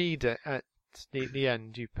when you read it at the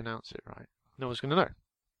end you pronounce it right, no one's going to know.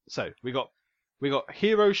 So we got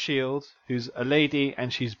Hero Shield, who's a lady,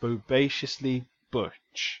 and she's bodaciously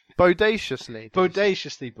Butch. Bodaciously.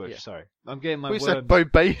 Bodaciously Butch. Yeah. Sorry, I'm getting my We words. said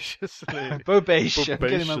bodaciously. Bobacious. I'm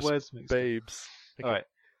getting my Bobacious words mixed up. babes. Okay. All right.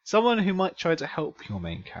 Someone who might try to help your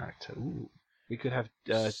main character. Ooh. We could have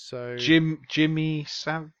So Jimmy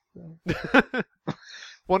Sav.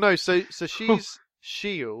 well, no. So she's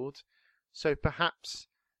shield. So perhaps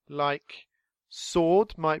like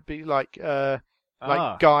sword might be like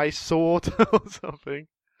guy sword or something.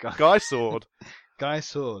 Guy sword Guy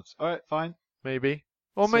swords. All right, fine. maybe,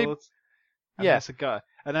 or maybe Swords. And yeah. that's a guy.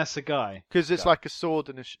 And that's a guy. because it's Guy. like a sword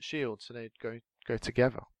and a shield, so they'd go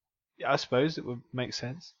together. Yeah, I suppose it would make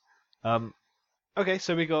sense. Okay,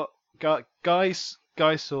 so we got guy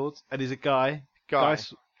sword, and he's a guy. Guy.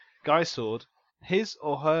 Guy sword. His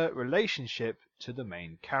or her relationship to the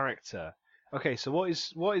main character. Okay, so what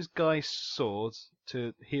is Guy sword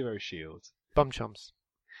to Hero Shield? Bum chums.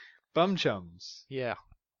 Bum chums. Yeah.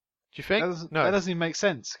 Do you think? That No. doesn't even make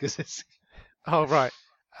sense because it's Oh right.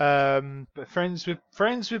 But friends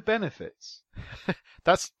with benefits.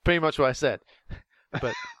 That's pretty much what I said.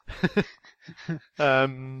 But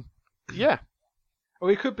yeah, Or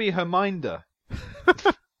he could be her minder.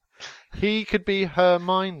 he could be her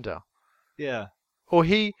minder, Yeah, or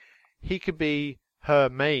he could be her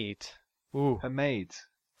maid. Ooh, her maid.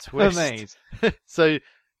 twist. Her maid. So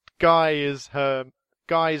Guy's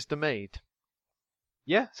the maid.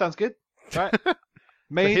 Yeah, sounds good. Right. So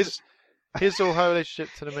Maid his or her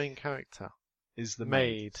relationship to the main character. is the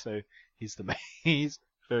maid. maid. So he's the maid.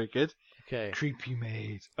 Very good. Okay. Creepy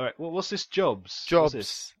maid. All right. Well, what's this? Jobs. What's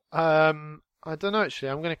this? Jobs. I don't know actually.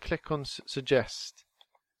 I'm going to click on suggest.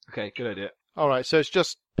 Okay. Good idea. All right. So it's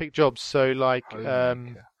just pick jobs. So like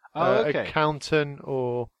Homemaker. Okay. accountant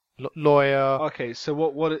or lawyer. Okay. So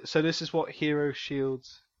what? So this is what Hero Shield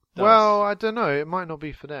does. Well, I don't know. It might not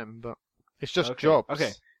be for them, but it's just Okay. jobs.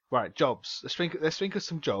 Okay. Right. Jobs. Let's think of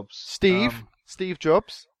some jobs. Steve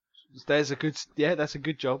Jobs. There's a good. Yeah, that's a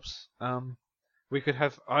good jobs. We could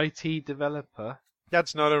have IT developer.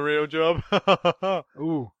 That's not a real job.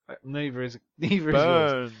 Ooh, neither is yours.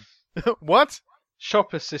 Burn. What?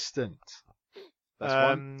 Shop assistant. That's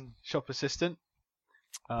one. Shop assistant.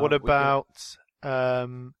 What we could- about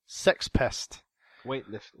sex pest?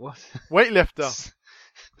 Weightlift? What? Weightlifter.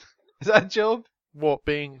 Is that a job? What,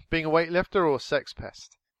 being a weightlifter or sex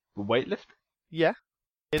pest? Weightlift? Yeah,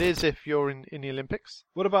 it is if you're in the Olympics.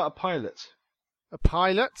 What about a pilot? A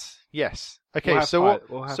pilot? Yes. Okay, We'll have so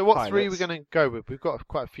what three are we pilots. going to go with? We've got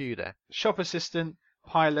quite a few there. Shop assistant,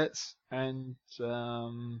 pilots, and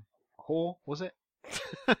whore, was it?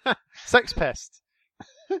 Sex pest.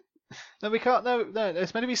 No, we can't. No,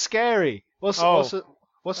 it's meant to be scary. What's a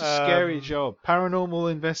scary job?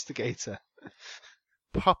 Paranormal investigator.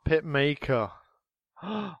 Puppet maker.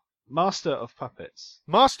 Master of puppets.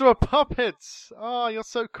 Master of puppets. Oh, you're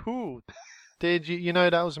so cool. Did you know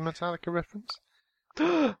that was a Metallica reference?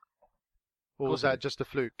 Or was I that just a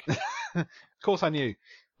fluke? Of course I knew.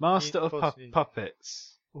 Master Of of course you-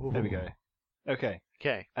 puppets. There we go. Okay.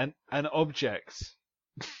 Okay. An object.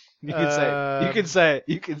 You can say it. You can say it.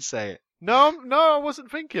 You can say it. No, I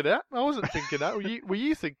wasn't thinking that. Were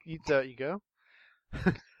you think you dirty girl?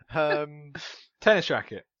 Tennis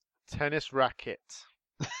racket. Tennis racket.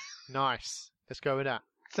 Nice. Let's go with that.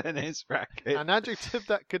 Tennis racket. An adjective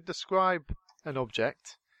that could describe an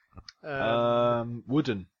object.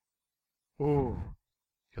 Wooden. Ooh,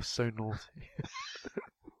 you're so naughty.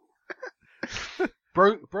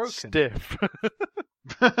 Broken. Stiff.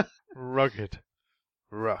 Rugged.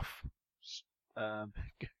 Rough.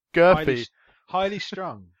 Girthy. Highly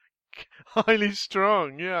strung. Highly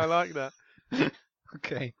strong. Yeah, I like that.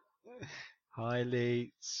 Okay.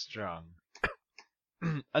 Highly strung.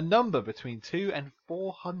 A number between 2 and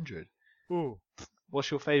 400. Ooh. What's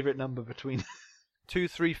your favourite number between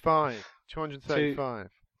 235. 235.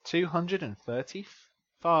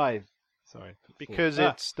 235? Sorry. Because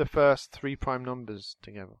it's the first three prime numbers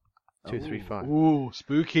together. 235. Ooh,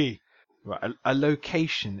 spooky. Right, a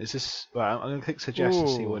location. Is this... Right, I'm going to click suggest and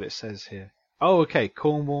see Ooh. what it says here. Oh, okay.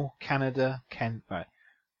 Cornwall, Canada, Right.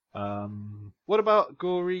 What about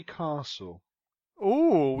Gorey Castle?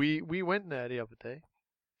 Ooh, we went there the other day.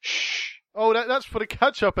 Shh. Oh, that's for the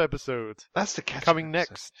catch-up episode. That's the catch. Coming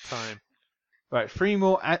next time. Right, three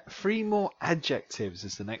more adjectives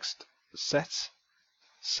is the next set.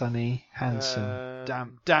 Sunny, handsome,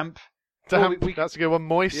 damp. Damp. Oh, That's a good one.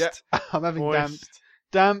 Moist. Yeah, I'm having Moist.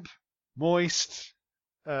 damp, moist,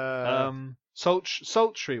 Sultry.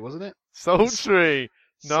 sultry, wasn't it? Nice.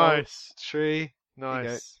 Sultry.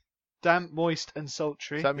 Nice. Damp, moist, and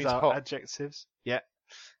sultry. So that means is our hot. adjectives. Yeah.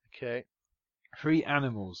 Okay. 3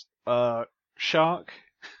 animals. Shark.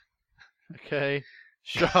 Okay.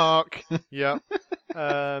 Shark. Yeah.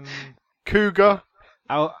 Cougar.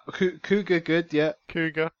 Cougar, good. Yeah.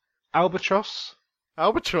 Cougar. Albatross.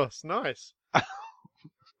 Albatross. Nice.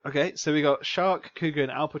 Okay, so we got shark, cougar,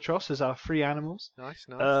 and albatross as our 3 animals. Nice.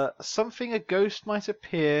 Nice. Something a ghost might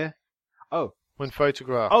appear. Oh. When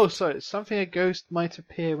photographed. Oh, sorry. Something a ghost might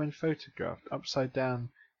appear when photographed. Upside down,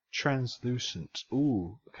 translucent.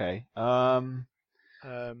 Ooh, okay. Oh,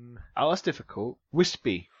 that's difficult.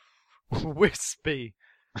 Wispy. Wispy.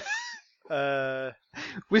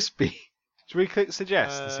 Wispy. Should we click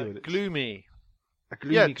suggest to see what it's... Gloomy. A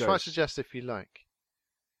gloomy Yeah, ghost. try suggest if you like.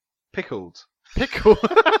 Pickled. Pickle.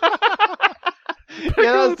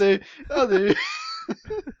 Yeah, that'll do.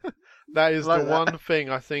 That is Like the that. one thing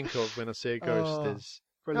I think of when I see a ghost. Oh, Is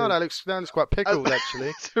brilliant. no, that looks quite pickled actually.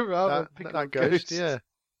 It's a rather that pickled ghost, yeah.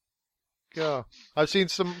 Yeah, I've seen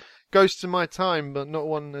some ghosts in my time, but not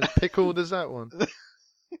one as pickled as that one.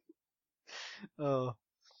 Oh,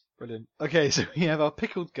 Brilliant. Okay, so we have our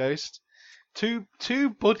pickled ghost. Two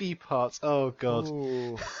body parts. Oh god.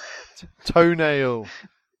 Ooh. Toenail.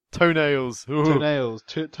 Toenails. Ooh. Toenails.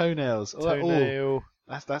 Toenails. Toenail.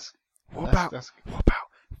 That's. What that's, about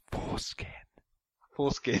foreskin?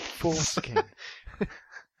 Foreskin? Foreskin.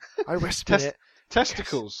 I whispered it.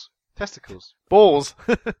 Testicles. Yes. Testicles. Balls.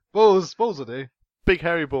 Balls will do. Big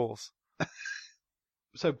hairy balls.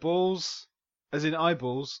 So balls, as in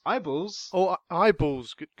eyeballs. Eyeballs. Oh,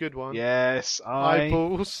 eyeballs. Good one. Yes.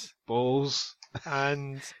 Eyeballs. Balls.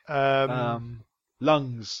 And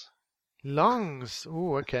lungs. lungs.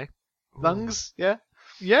 Oh, okay. Ooh. Lungs. Yeah.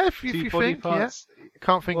 Yeah, if Two you body think. parts. Yeah.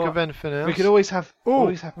 Can't think Well, of anything else. We could always have.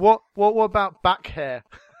 Oh, what about back hair?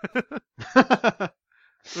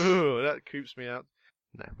 Ooh, that creeps me out.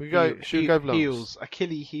 No, should we go with lungs? Heels.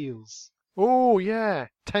 Achilles heels. Oh yeah,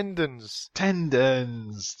 tendons.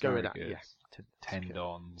 Tendons. Go Very with that. good. Yeah.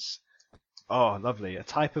 Tendons. Oh, lovely. A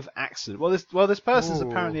type of accident. Well, this person's Ooh.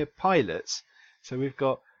 apparently a pilot, so we've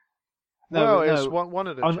got. It's one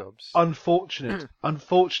of the jobs.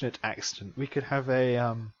 Unfortunate accident. We could have a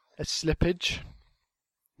A slippage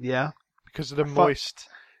yeah. because of the moist,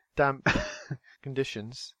 damp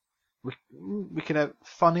conditions. We could have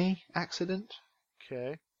funny accident.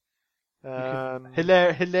 Okay.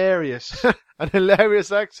 Hilarious. An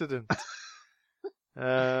hilarious accident.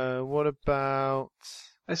 What about?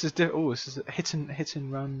 This is this is a hit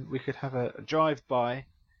and run. We could have a drive by.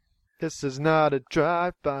 This is not a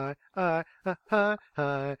drive-by. Oh,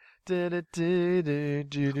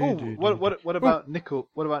 what about What about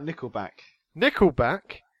Nickelback?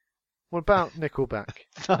 Nickelback? What about Nickelback?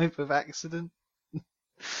 Type of accident.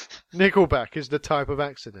 Nickelback is the type of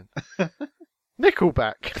accident.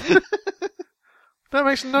 Nickelback. That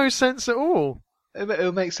makes no sense at all.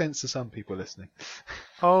 It'll make sense to some people listening.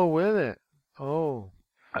 Oh, will it? Oh.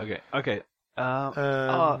 Okay.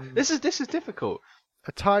 This is difficult.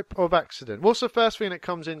 A type of accident. What's the first thing that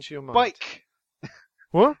comes into your mind? Bike.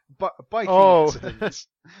 What? Biking accident.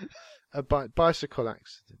 A bicycle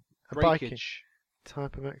accident. A biking Breakage.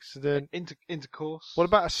 type of accident. Intercourse. What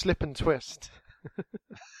about a slip and twist?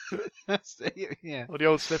 Yeah. Or the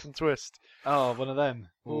old slip and twist. Oh, one of them.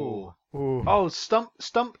 Ooh. Oh,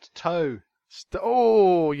 stumped toe.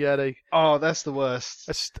 Oh, yeah, Oh, that's the worst.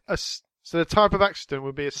 So the type of accident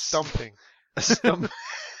would be a stumping. A stump.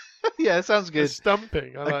 Yeah, sounds A good.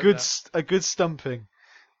 stumping. I like A good stumping.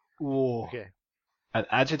 Ooh. Okay. An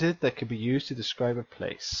adjective that could be used to describe a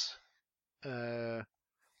place.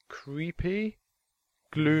 Creepy,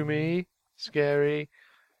 gloomy, scary.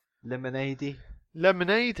 Lemonade.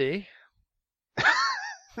 Lemonade.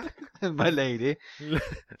 My lady.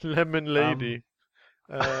 Lemon lady.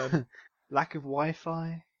 Lack of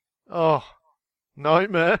Wi-Fi. Oh,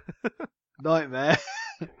 nightmare. Nightmare.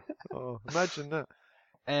 Oh, imagine that.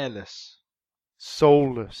 Airless.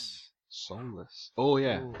 Soulless. Soulless. Oh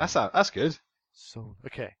yeah, Ooh. that's good. Soul.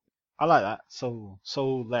 Okay. I like that.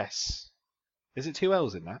 Soulless. Is it two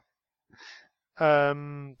L's in that?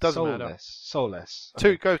 Doesn't matter. Soulless.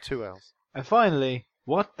 Go 2 L's. And finally,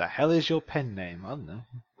 what the hell is your pen name? I don't know.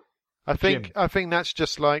 I think Jim. that's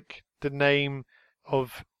just like the name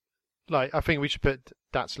of, like, I think we should put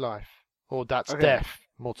That's Life or That's Okay. Death.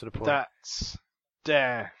 More to the point. That's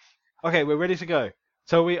death. Okay, we're ready to go.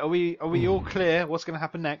 So are we all clear? What's going to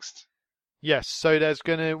happen next? Yes. So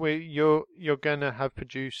you're gonna have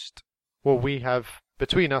produced. Well, we have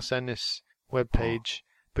between us and this webpage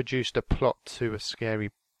produced a plot to a scary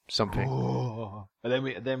something. Oh.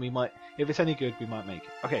 And then we might, if it's any good, we might make it.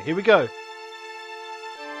 Okay, here we go.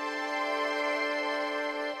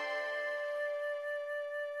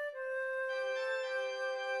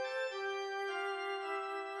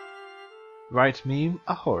 Write me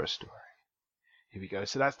a horror story. Here we go.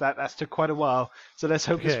 So that's took quite a while. So let's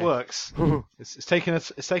hope this Okay. works. It's taken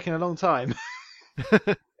a long time.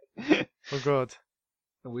 Oh God.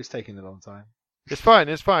 Always taking a long time. It's fine.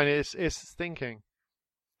 It's thinking.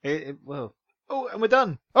 Well. Oh, and we're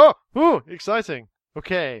done. Oh, ooh, exciting.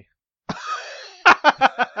 Okay. Why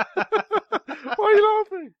are you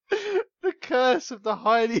laughing? The curse of the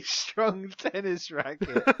highly strung tennis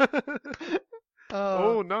racket.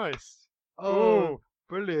 Oh, nice. Oh,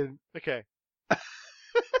 brilliant. Okay.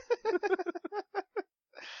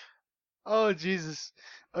 Oh, Jesus.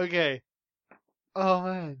 Okay. Oh,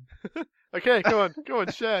 man. Okay, go on,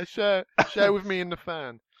 share with me in the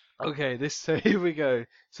fan. Okay, so here we go.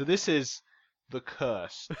 So this is the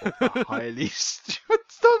curse of the highly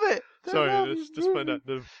Stop it! Sorry, just find out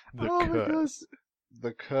the Oh my curse. God.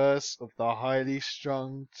 The curse of the highly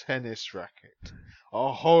strung tennis racket.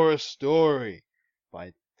 A horror story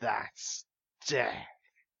by That's Death.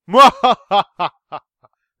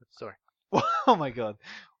 Sorry. Oh my god.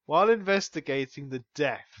 While investigating the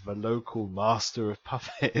death of a local master of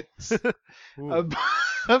puppets, a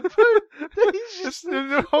bodacious...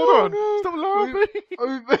 Hold on. Stop laughing.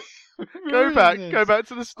 Go back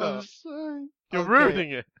to the I'm start. sorry. You're Okay,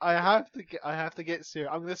 ruining it. I have to get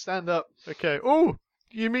serious. I'm gonna stand up. Okay. Oh,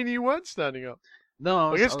 you mean you weren't standing up?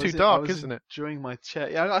 No, it's too dark, isn't it? Enjoying my chair.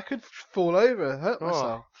 Yeah, I could fall over and hurt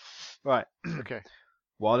myself. Right. Okay.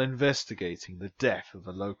 While investigating the death of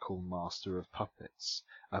a local master of puppets,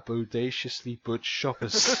 a bodaciously butch shopper.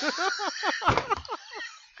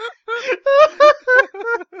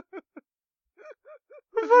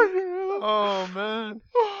 Oh man.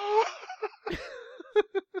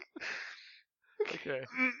 Okay.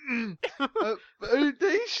 A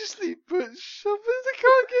bodaciously butch shoppers. I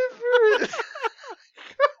can't get through it.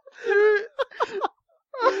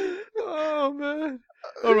 Oh man.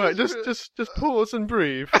 All right, just pause and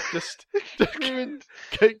breathe. Just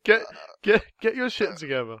get your shit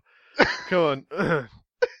together. Come on.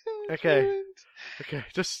 Okay.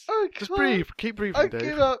 Just breathe. Keep breathing, I Dave.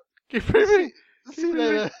 give up. Keep breathing. See you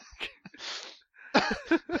later.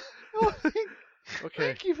 Okay.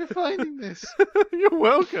 Thank you for finding this. You're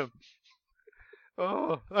welcome.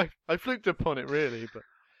 Oh, I fluked upon it really, but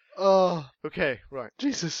Oh, okay, right.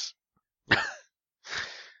 Jesus. Okay.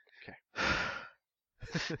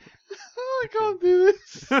 Oh, I can't do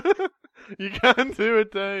this. You can do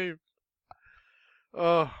it, Dave.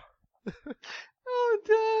 Oh. Oh,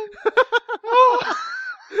 damn. Oh.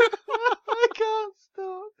 I can't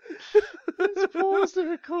stop. Let's pause the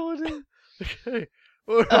recording. Okay.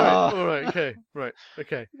 All right. Okay. Right.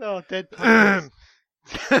 Okay. Oh, dead puppies.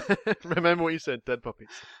 Remember what you said. Dead puppies.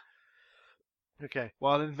 Okay.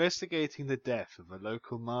 While investigating the death of a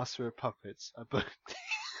local master of puppets,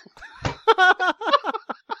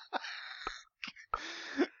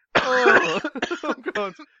 Oh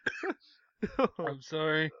God. I'm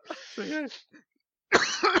sorry. Okay.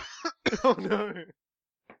 Oh no.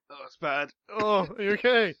 Oh, it's bad. Oh, are you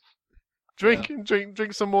okay?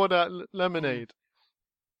 Drink some more of that lemonade.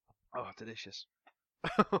 Oh, delicious.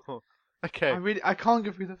 Okay. I can't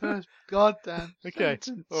get through the first goddamn Okay.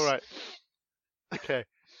 sentence. All right. Okay.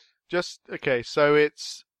 Okay. So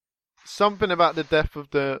it's something about the death of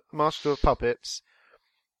the master of puppets,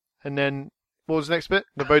 and then what was the next bit?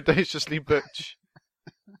 The bodaciously butch.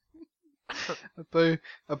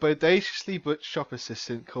 A bodaciously butch shop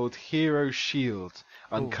assistant called Hero Shield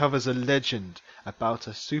uncovers a legend about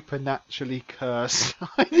a supernaturally cursed,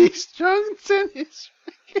 highly strung tennis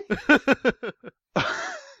racket.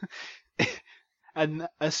 And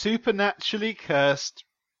a supernaturally cursed,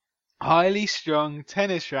 highly strung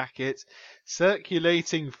tennis racket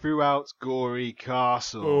circulating throughout Gory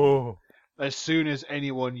Castle. Oh. As soon as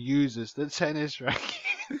anyone uses the tennis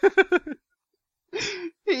racket,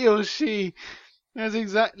 he or she has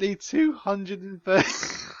exactly 230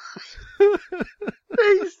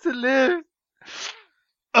 days to live.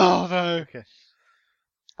 Oh no. Okay.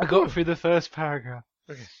 I got through the first paragraph.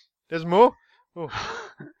 Okay. There's more? Oh.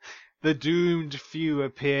 The doomed few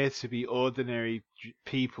appear to be ordinary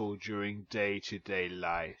people during day-to-day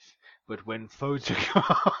life, but when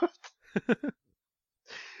photographed...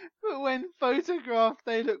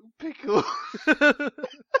 they look pickled.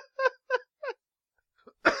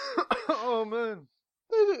 Oh man.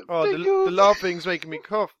 They look Oh, pickled. the laughing's making me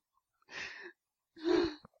cough.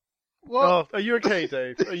 What? Oh, are you okay,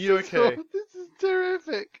 Dave? Are you okay? This is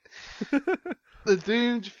terrific. The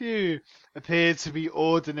doomed few appear to be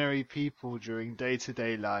ordinary people during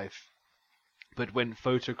day-to-day life, but when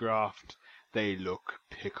photographed, they look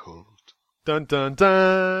pickled. Dun dun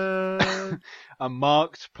dun. A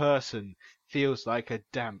marked person feels like a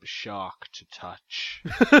damp shark to touch.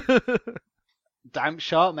 Damp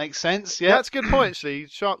shark makes sense, yeah? That's a good point, actually.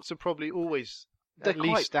 Sharks are probably always They're at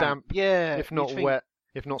least quite damp, yeah. if not you'd think- wet,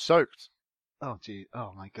 if not soaked. Oh, gee.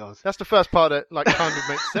 Oh, my God. That's the first part that kind of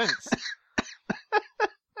makes sense.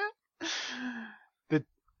 The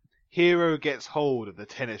hero gets hold of the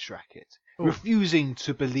tennis racket, Ooh. refusing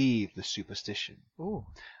to believe the superstition. Ooh.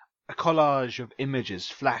 A collage of images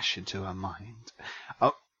flash into her mind.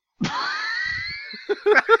 Oh.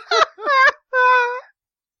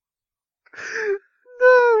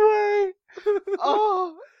 No way!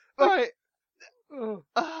 Oh, right. Oh.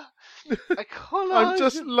 A collage. I'm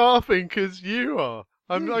just laughing because you are.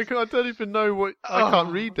 I don't even know what. I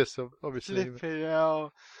can't read this, obviously. Flipping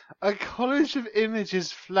hell. A collage of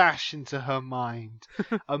images flash into her mind.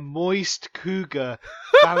 A moist cougar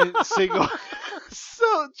balancing on a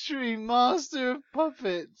sultry master of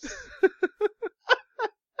puppets.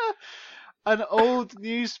 an old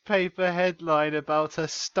newspaper headline about a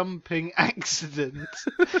stumping accident.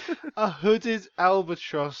 A hooded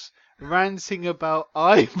albatross ranting about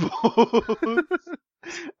eyeballs.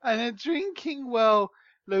 And a drinking well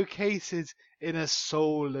located in a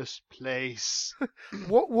soulless place.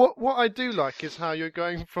 What I do like is how you're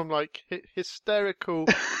going from like hysterical,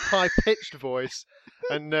 high-pitched voice,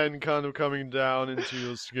 and then kind of coming down into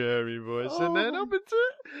your scary voice, and then up into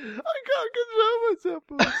I can't control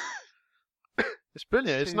myself. It's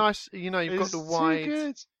brilliant. It's nice. You know, you've got the wide,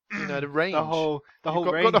 you know, the range. The whole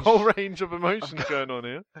range. Got the whole range of emotions going on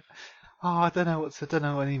here. Oh, I don't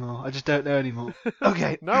know anymore. I just don't know anymore.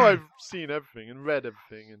 Okay. Now I've seen everything and read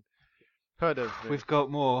everything and heard everything. We've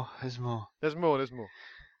got more. There's more. There's more.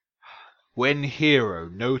 When Hero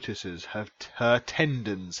notices her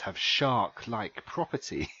tendons have shark-like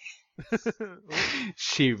property,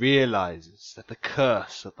 she realizes that the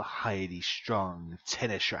curse of the highly strung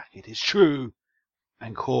tennis racket is true,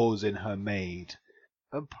 and calls in her maid,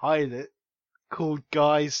 a pilot called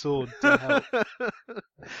Guy Sword, to help.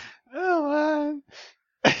 Oh man,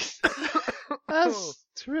 that's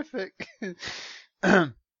terrific.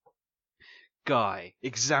 Guy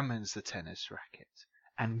examines the tennis racket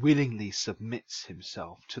and willingly submits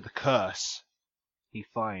himself to the curse. He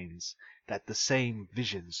finds that the same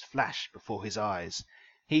visions flash before his eyes.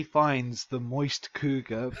 He finds the moist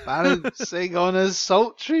cougar balancing on a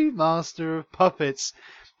sultry master of puppets,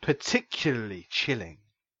 particularly chilling.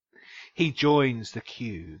 He joins the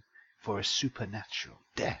queue for a supernatural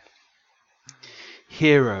death.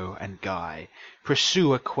 Hero and Guy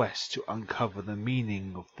pursue a quest to uncover the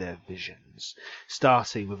meaning of their visions,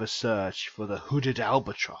 starting with a search for the hooded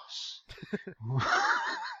albatross.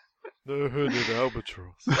 The hooded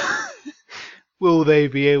albatross. Will they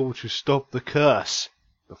be able to stop the curse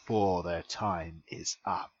before their time is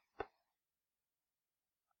up?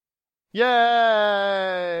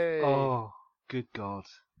 Yay! Oh, good God.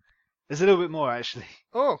 There's a little bit more actually.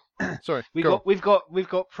 Oh, sorry. We've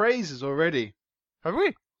got praises already. Have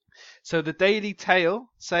we? So the Daily Tale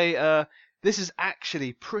say this is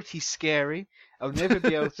actually pretty scary. I'll never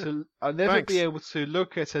be able to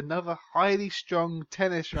look at another highly strung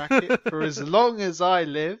tennis racket for as long as I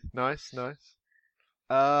live. Nice.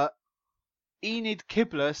 Enid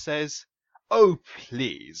Kibler says, "Oh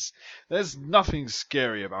please, there's nothing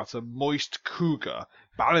scary about a moist cougar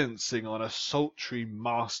balancing on a sultry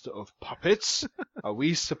master of puppets. Are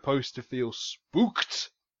we supposed to feel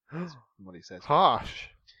spooked?" That's what he says. Harsh.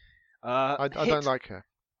 I don't like her.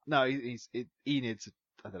 No, Enid's,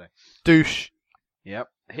 I don't know. Douche. Yep.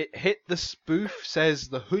 Hit the Spoof says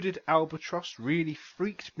the hooded albatross really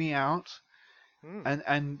freaked me out.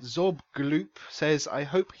 And Zob Gloop says, I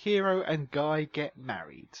hope Hero and Guy get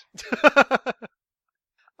married.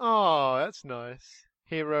 Oh, that's nice.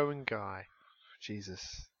 Hero and Guy.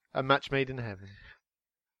 Jesus. A match made in heaven.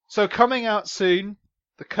 So coming out soon,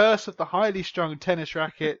 The Curse of the Highly Strung Tennis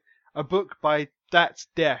Racket, a book by That's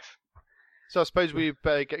Deaf. So I suppose we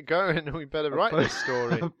better get going and we better write this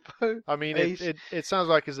story. I mean, it sounds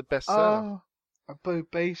like it's a bestseller. A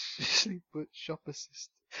bobaciously but shop assist.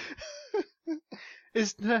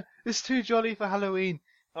 It's too jolly for Halloween.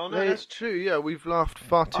 Oh no, that's true. Yeah, we've laughed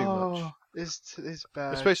far too much. It's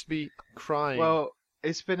bad. We're supposed to be crying. Well,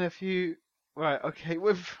 it's been a few. Right, okay.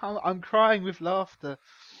 I'm crying with laughter.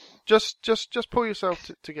 Just pull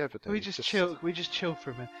yourself together. Dave. We just chill. We just chill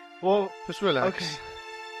for a minute. Well, just relax. Okay.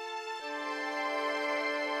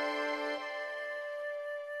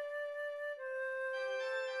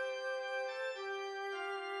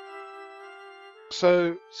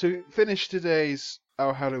 So to finish today's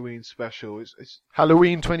our Halloween special, it's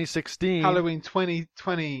Halloween 2016. Halloween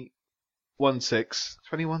 2016.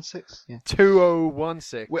 2016? Yeah.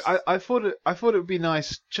 2016. I thought it would be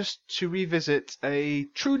nice just to revisit a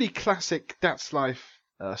truly classic That's Life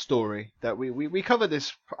story that we covered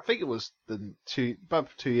this. I think it was about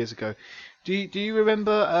 2 years ago. Do you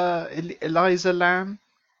remember Eliza Lamb?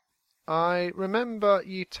 I remember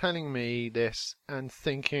you telling me this and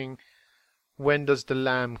thinking, when does the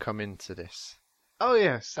lamb come into this? Oh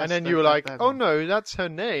yes. And then you were like, oh no, that's her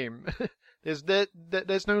name. There's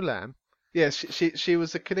no lamb. Yes, she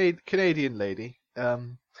was a Canadian lady,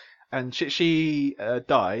 and she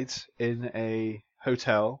died in a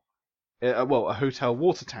hotel, a hotel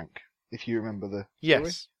water tank. If you remember the story.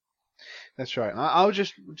 Yes, that's right. I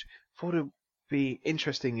just thought it would be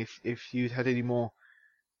interesting if you'd had any more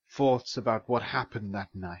thoughts about what happened that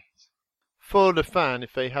night. For the fan,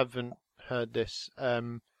 if they haven't heard this,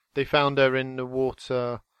 they found her in the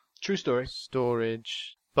water. True story.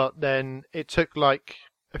 Storage, but then it took like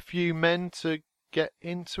a few men to get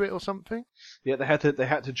into it or something. Yeah, they had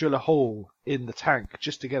to drill a hole in the tank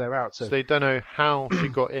just to get her out. So they don't know how she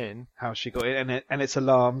got in. How she got in, and it's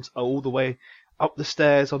alarmed all the way up the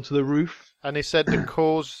stairs onto the roof. And they said the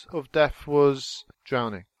cause of death was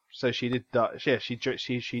drowning. So she did die. Yeah, she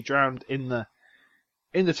drowned in the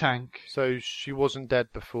tank. So she wasn't dead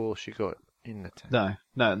before she got in the tank.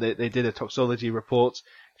 No. They did a toxicology report.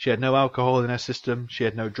 She had no alcohol in her system. She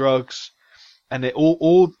had no drugs, and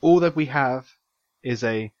all that we have is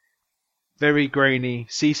a very grainy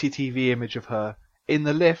CCTV image of her in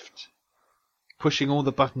the lift, pushing all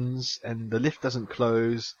the buttons, and the lift doesn't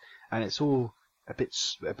close, and it's all a bit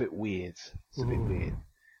weird. It's a bit weird.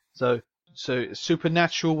 So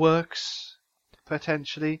supernatural works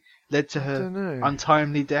potentially led to her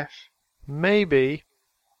untimely death. Maybe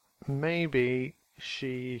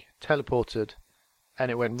she teleported and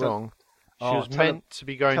it went wrong. She was meant to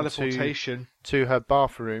be going to her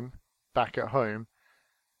bathroom back at home,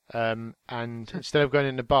 and instead of going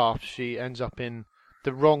in the bath, she ends up in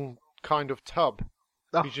the wrong kind of tub.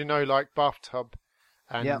 Because like bathtub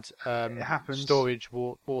and it happens. Storage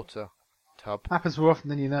water tub. Happens more often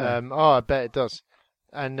than you know. I bet it does.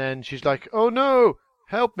 And then she's like, "Oh no,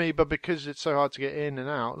 help me!" But because it's so hard to get in and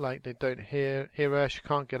out, like they don't hear her, she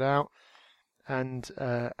can't get out, and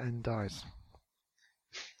dies.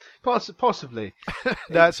 Possibly.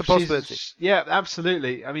 That's a possibility. Yeah,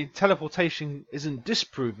 absolutely. I mean, teleportation isn't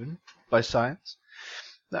disproven by science.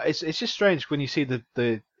 No, it's just strange when you see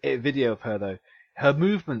the video of her though. Her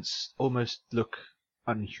movements almost look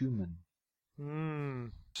unhuman.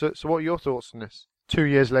 So what are your thoughts on this? 2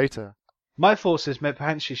 years later. My thoughts is maybe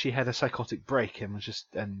potentially she had a psychotic break and just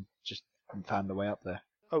found her way up there.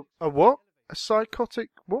 A what? A psychotic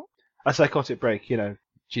what? A psychotic break.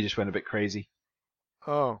 She just went a bit crazy.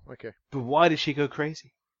 Oh, okay. But why did she go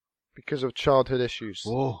crazy? Because of childhood issues.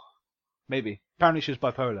 Oh, maybe. Apparently she was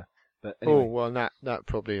bipolar. But anyway. Oh, well, that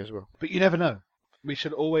probably as well. But you never know. We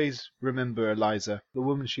should always remember Eliza, the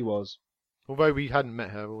woman she was. Although we hadn't met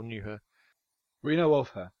her or knew her. We know of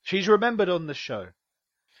her. She's remembered on the show.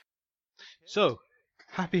 So,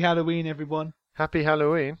 happy Halloween, everyone. Happy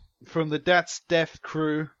Halloween. From the That's Death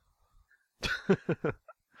crew.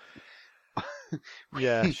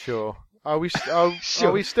 Yeah, sure. Are we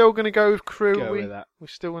still going to go with crew? Go with that. We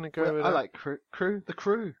still want to go with that? I like crew. The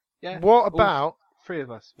crew. Yeah. What about all three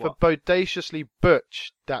of us? The Bodaciously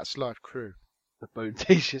Butch That's Life crew? The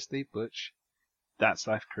Bodaciously Butch That's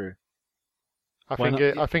Life crew. I think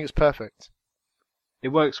it's perfect. It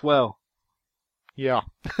works well. Yeah.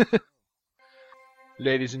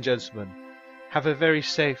 Ladies and gentlemen, have a very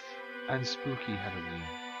safe and spooky Halloween.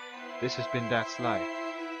 This has been That's Life.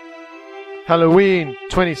 Halloween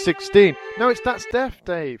 2016. No, it's That's Death,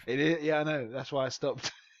 Dave. It is. Yeah, I know. That's why I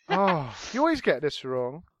stopped. Oh, you always get this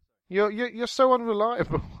wrong. You're so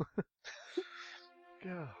unreliable.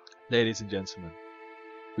 Ladies and gentlemen,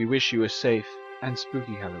 we wish you a safe and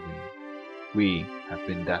spooky Halloween. We have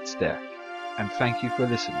been That's Death, and thank you for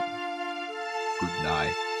listening. Good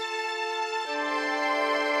night.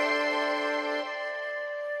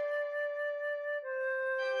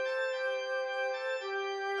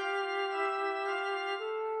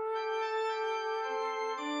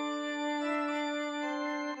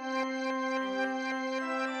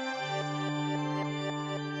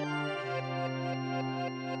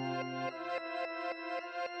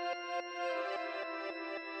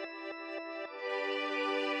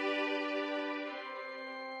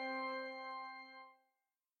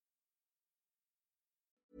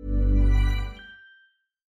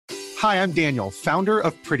 Hi, I'm Daniel, founder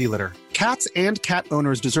of Pretty Litter. Cats and cat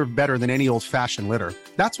owners deserve better than any old-fashioned litter.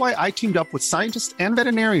 That's why I teamed up with scientists and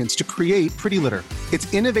veterinarians to create Pretty Litter.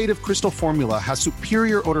 Its innovative crystal formula has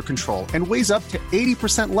superior odor control and weighs up to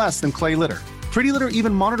 80% less than clay litter. Pretty Litter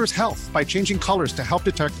even monitors health by changing colors to help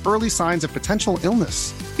detect early signs of potential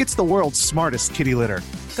illness. It's the world's smartest kitty litter.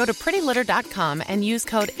 Go to prettylitter.com and use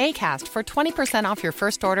code ACAST for 20% off your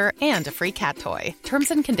first order and a free cat toy. Terms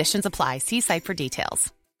and conditions apply. See site for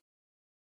details.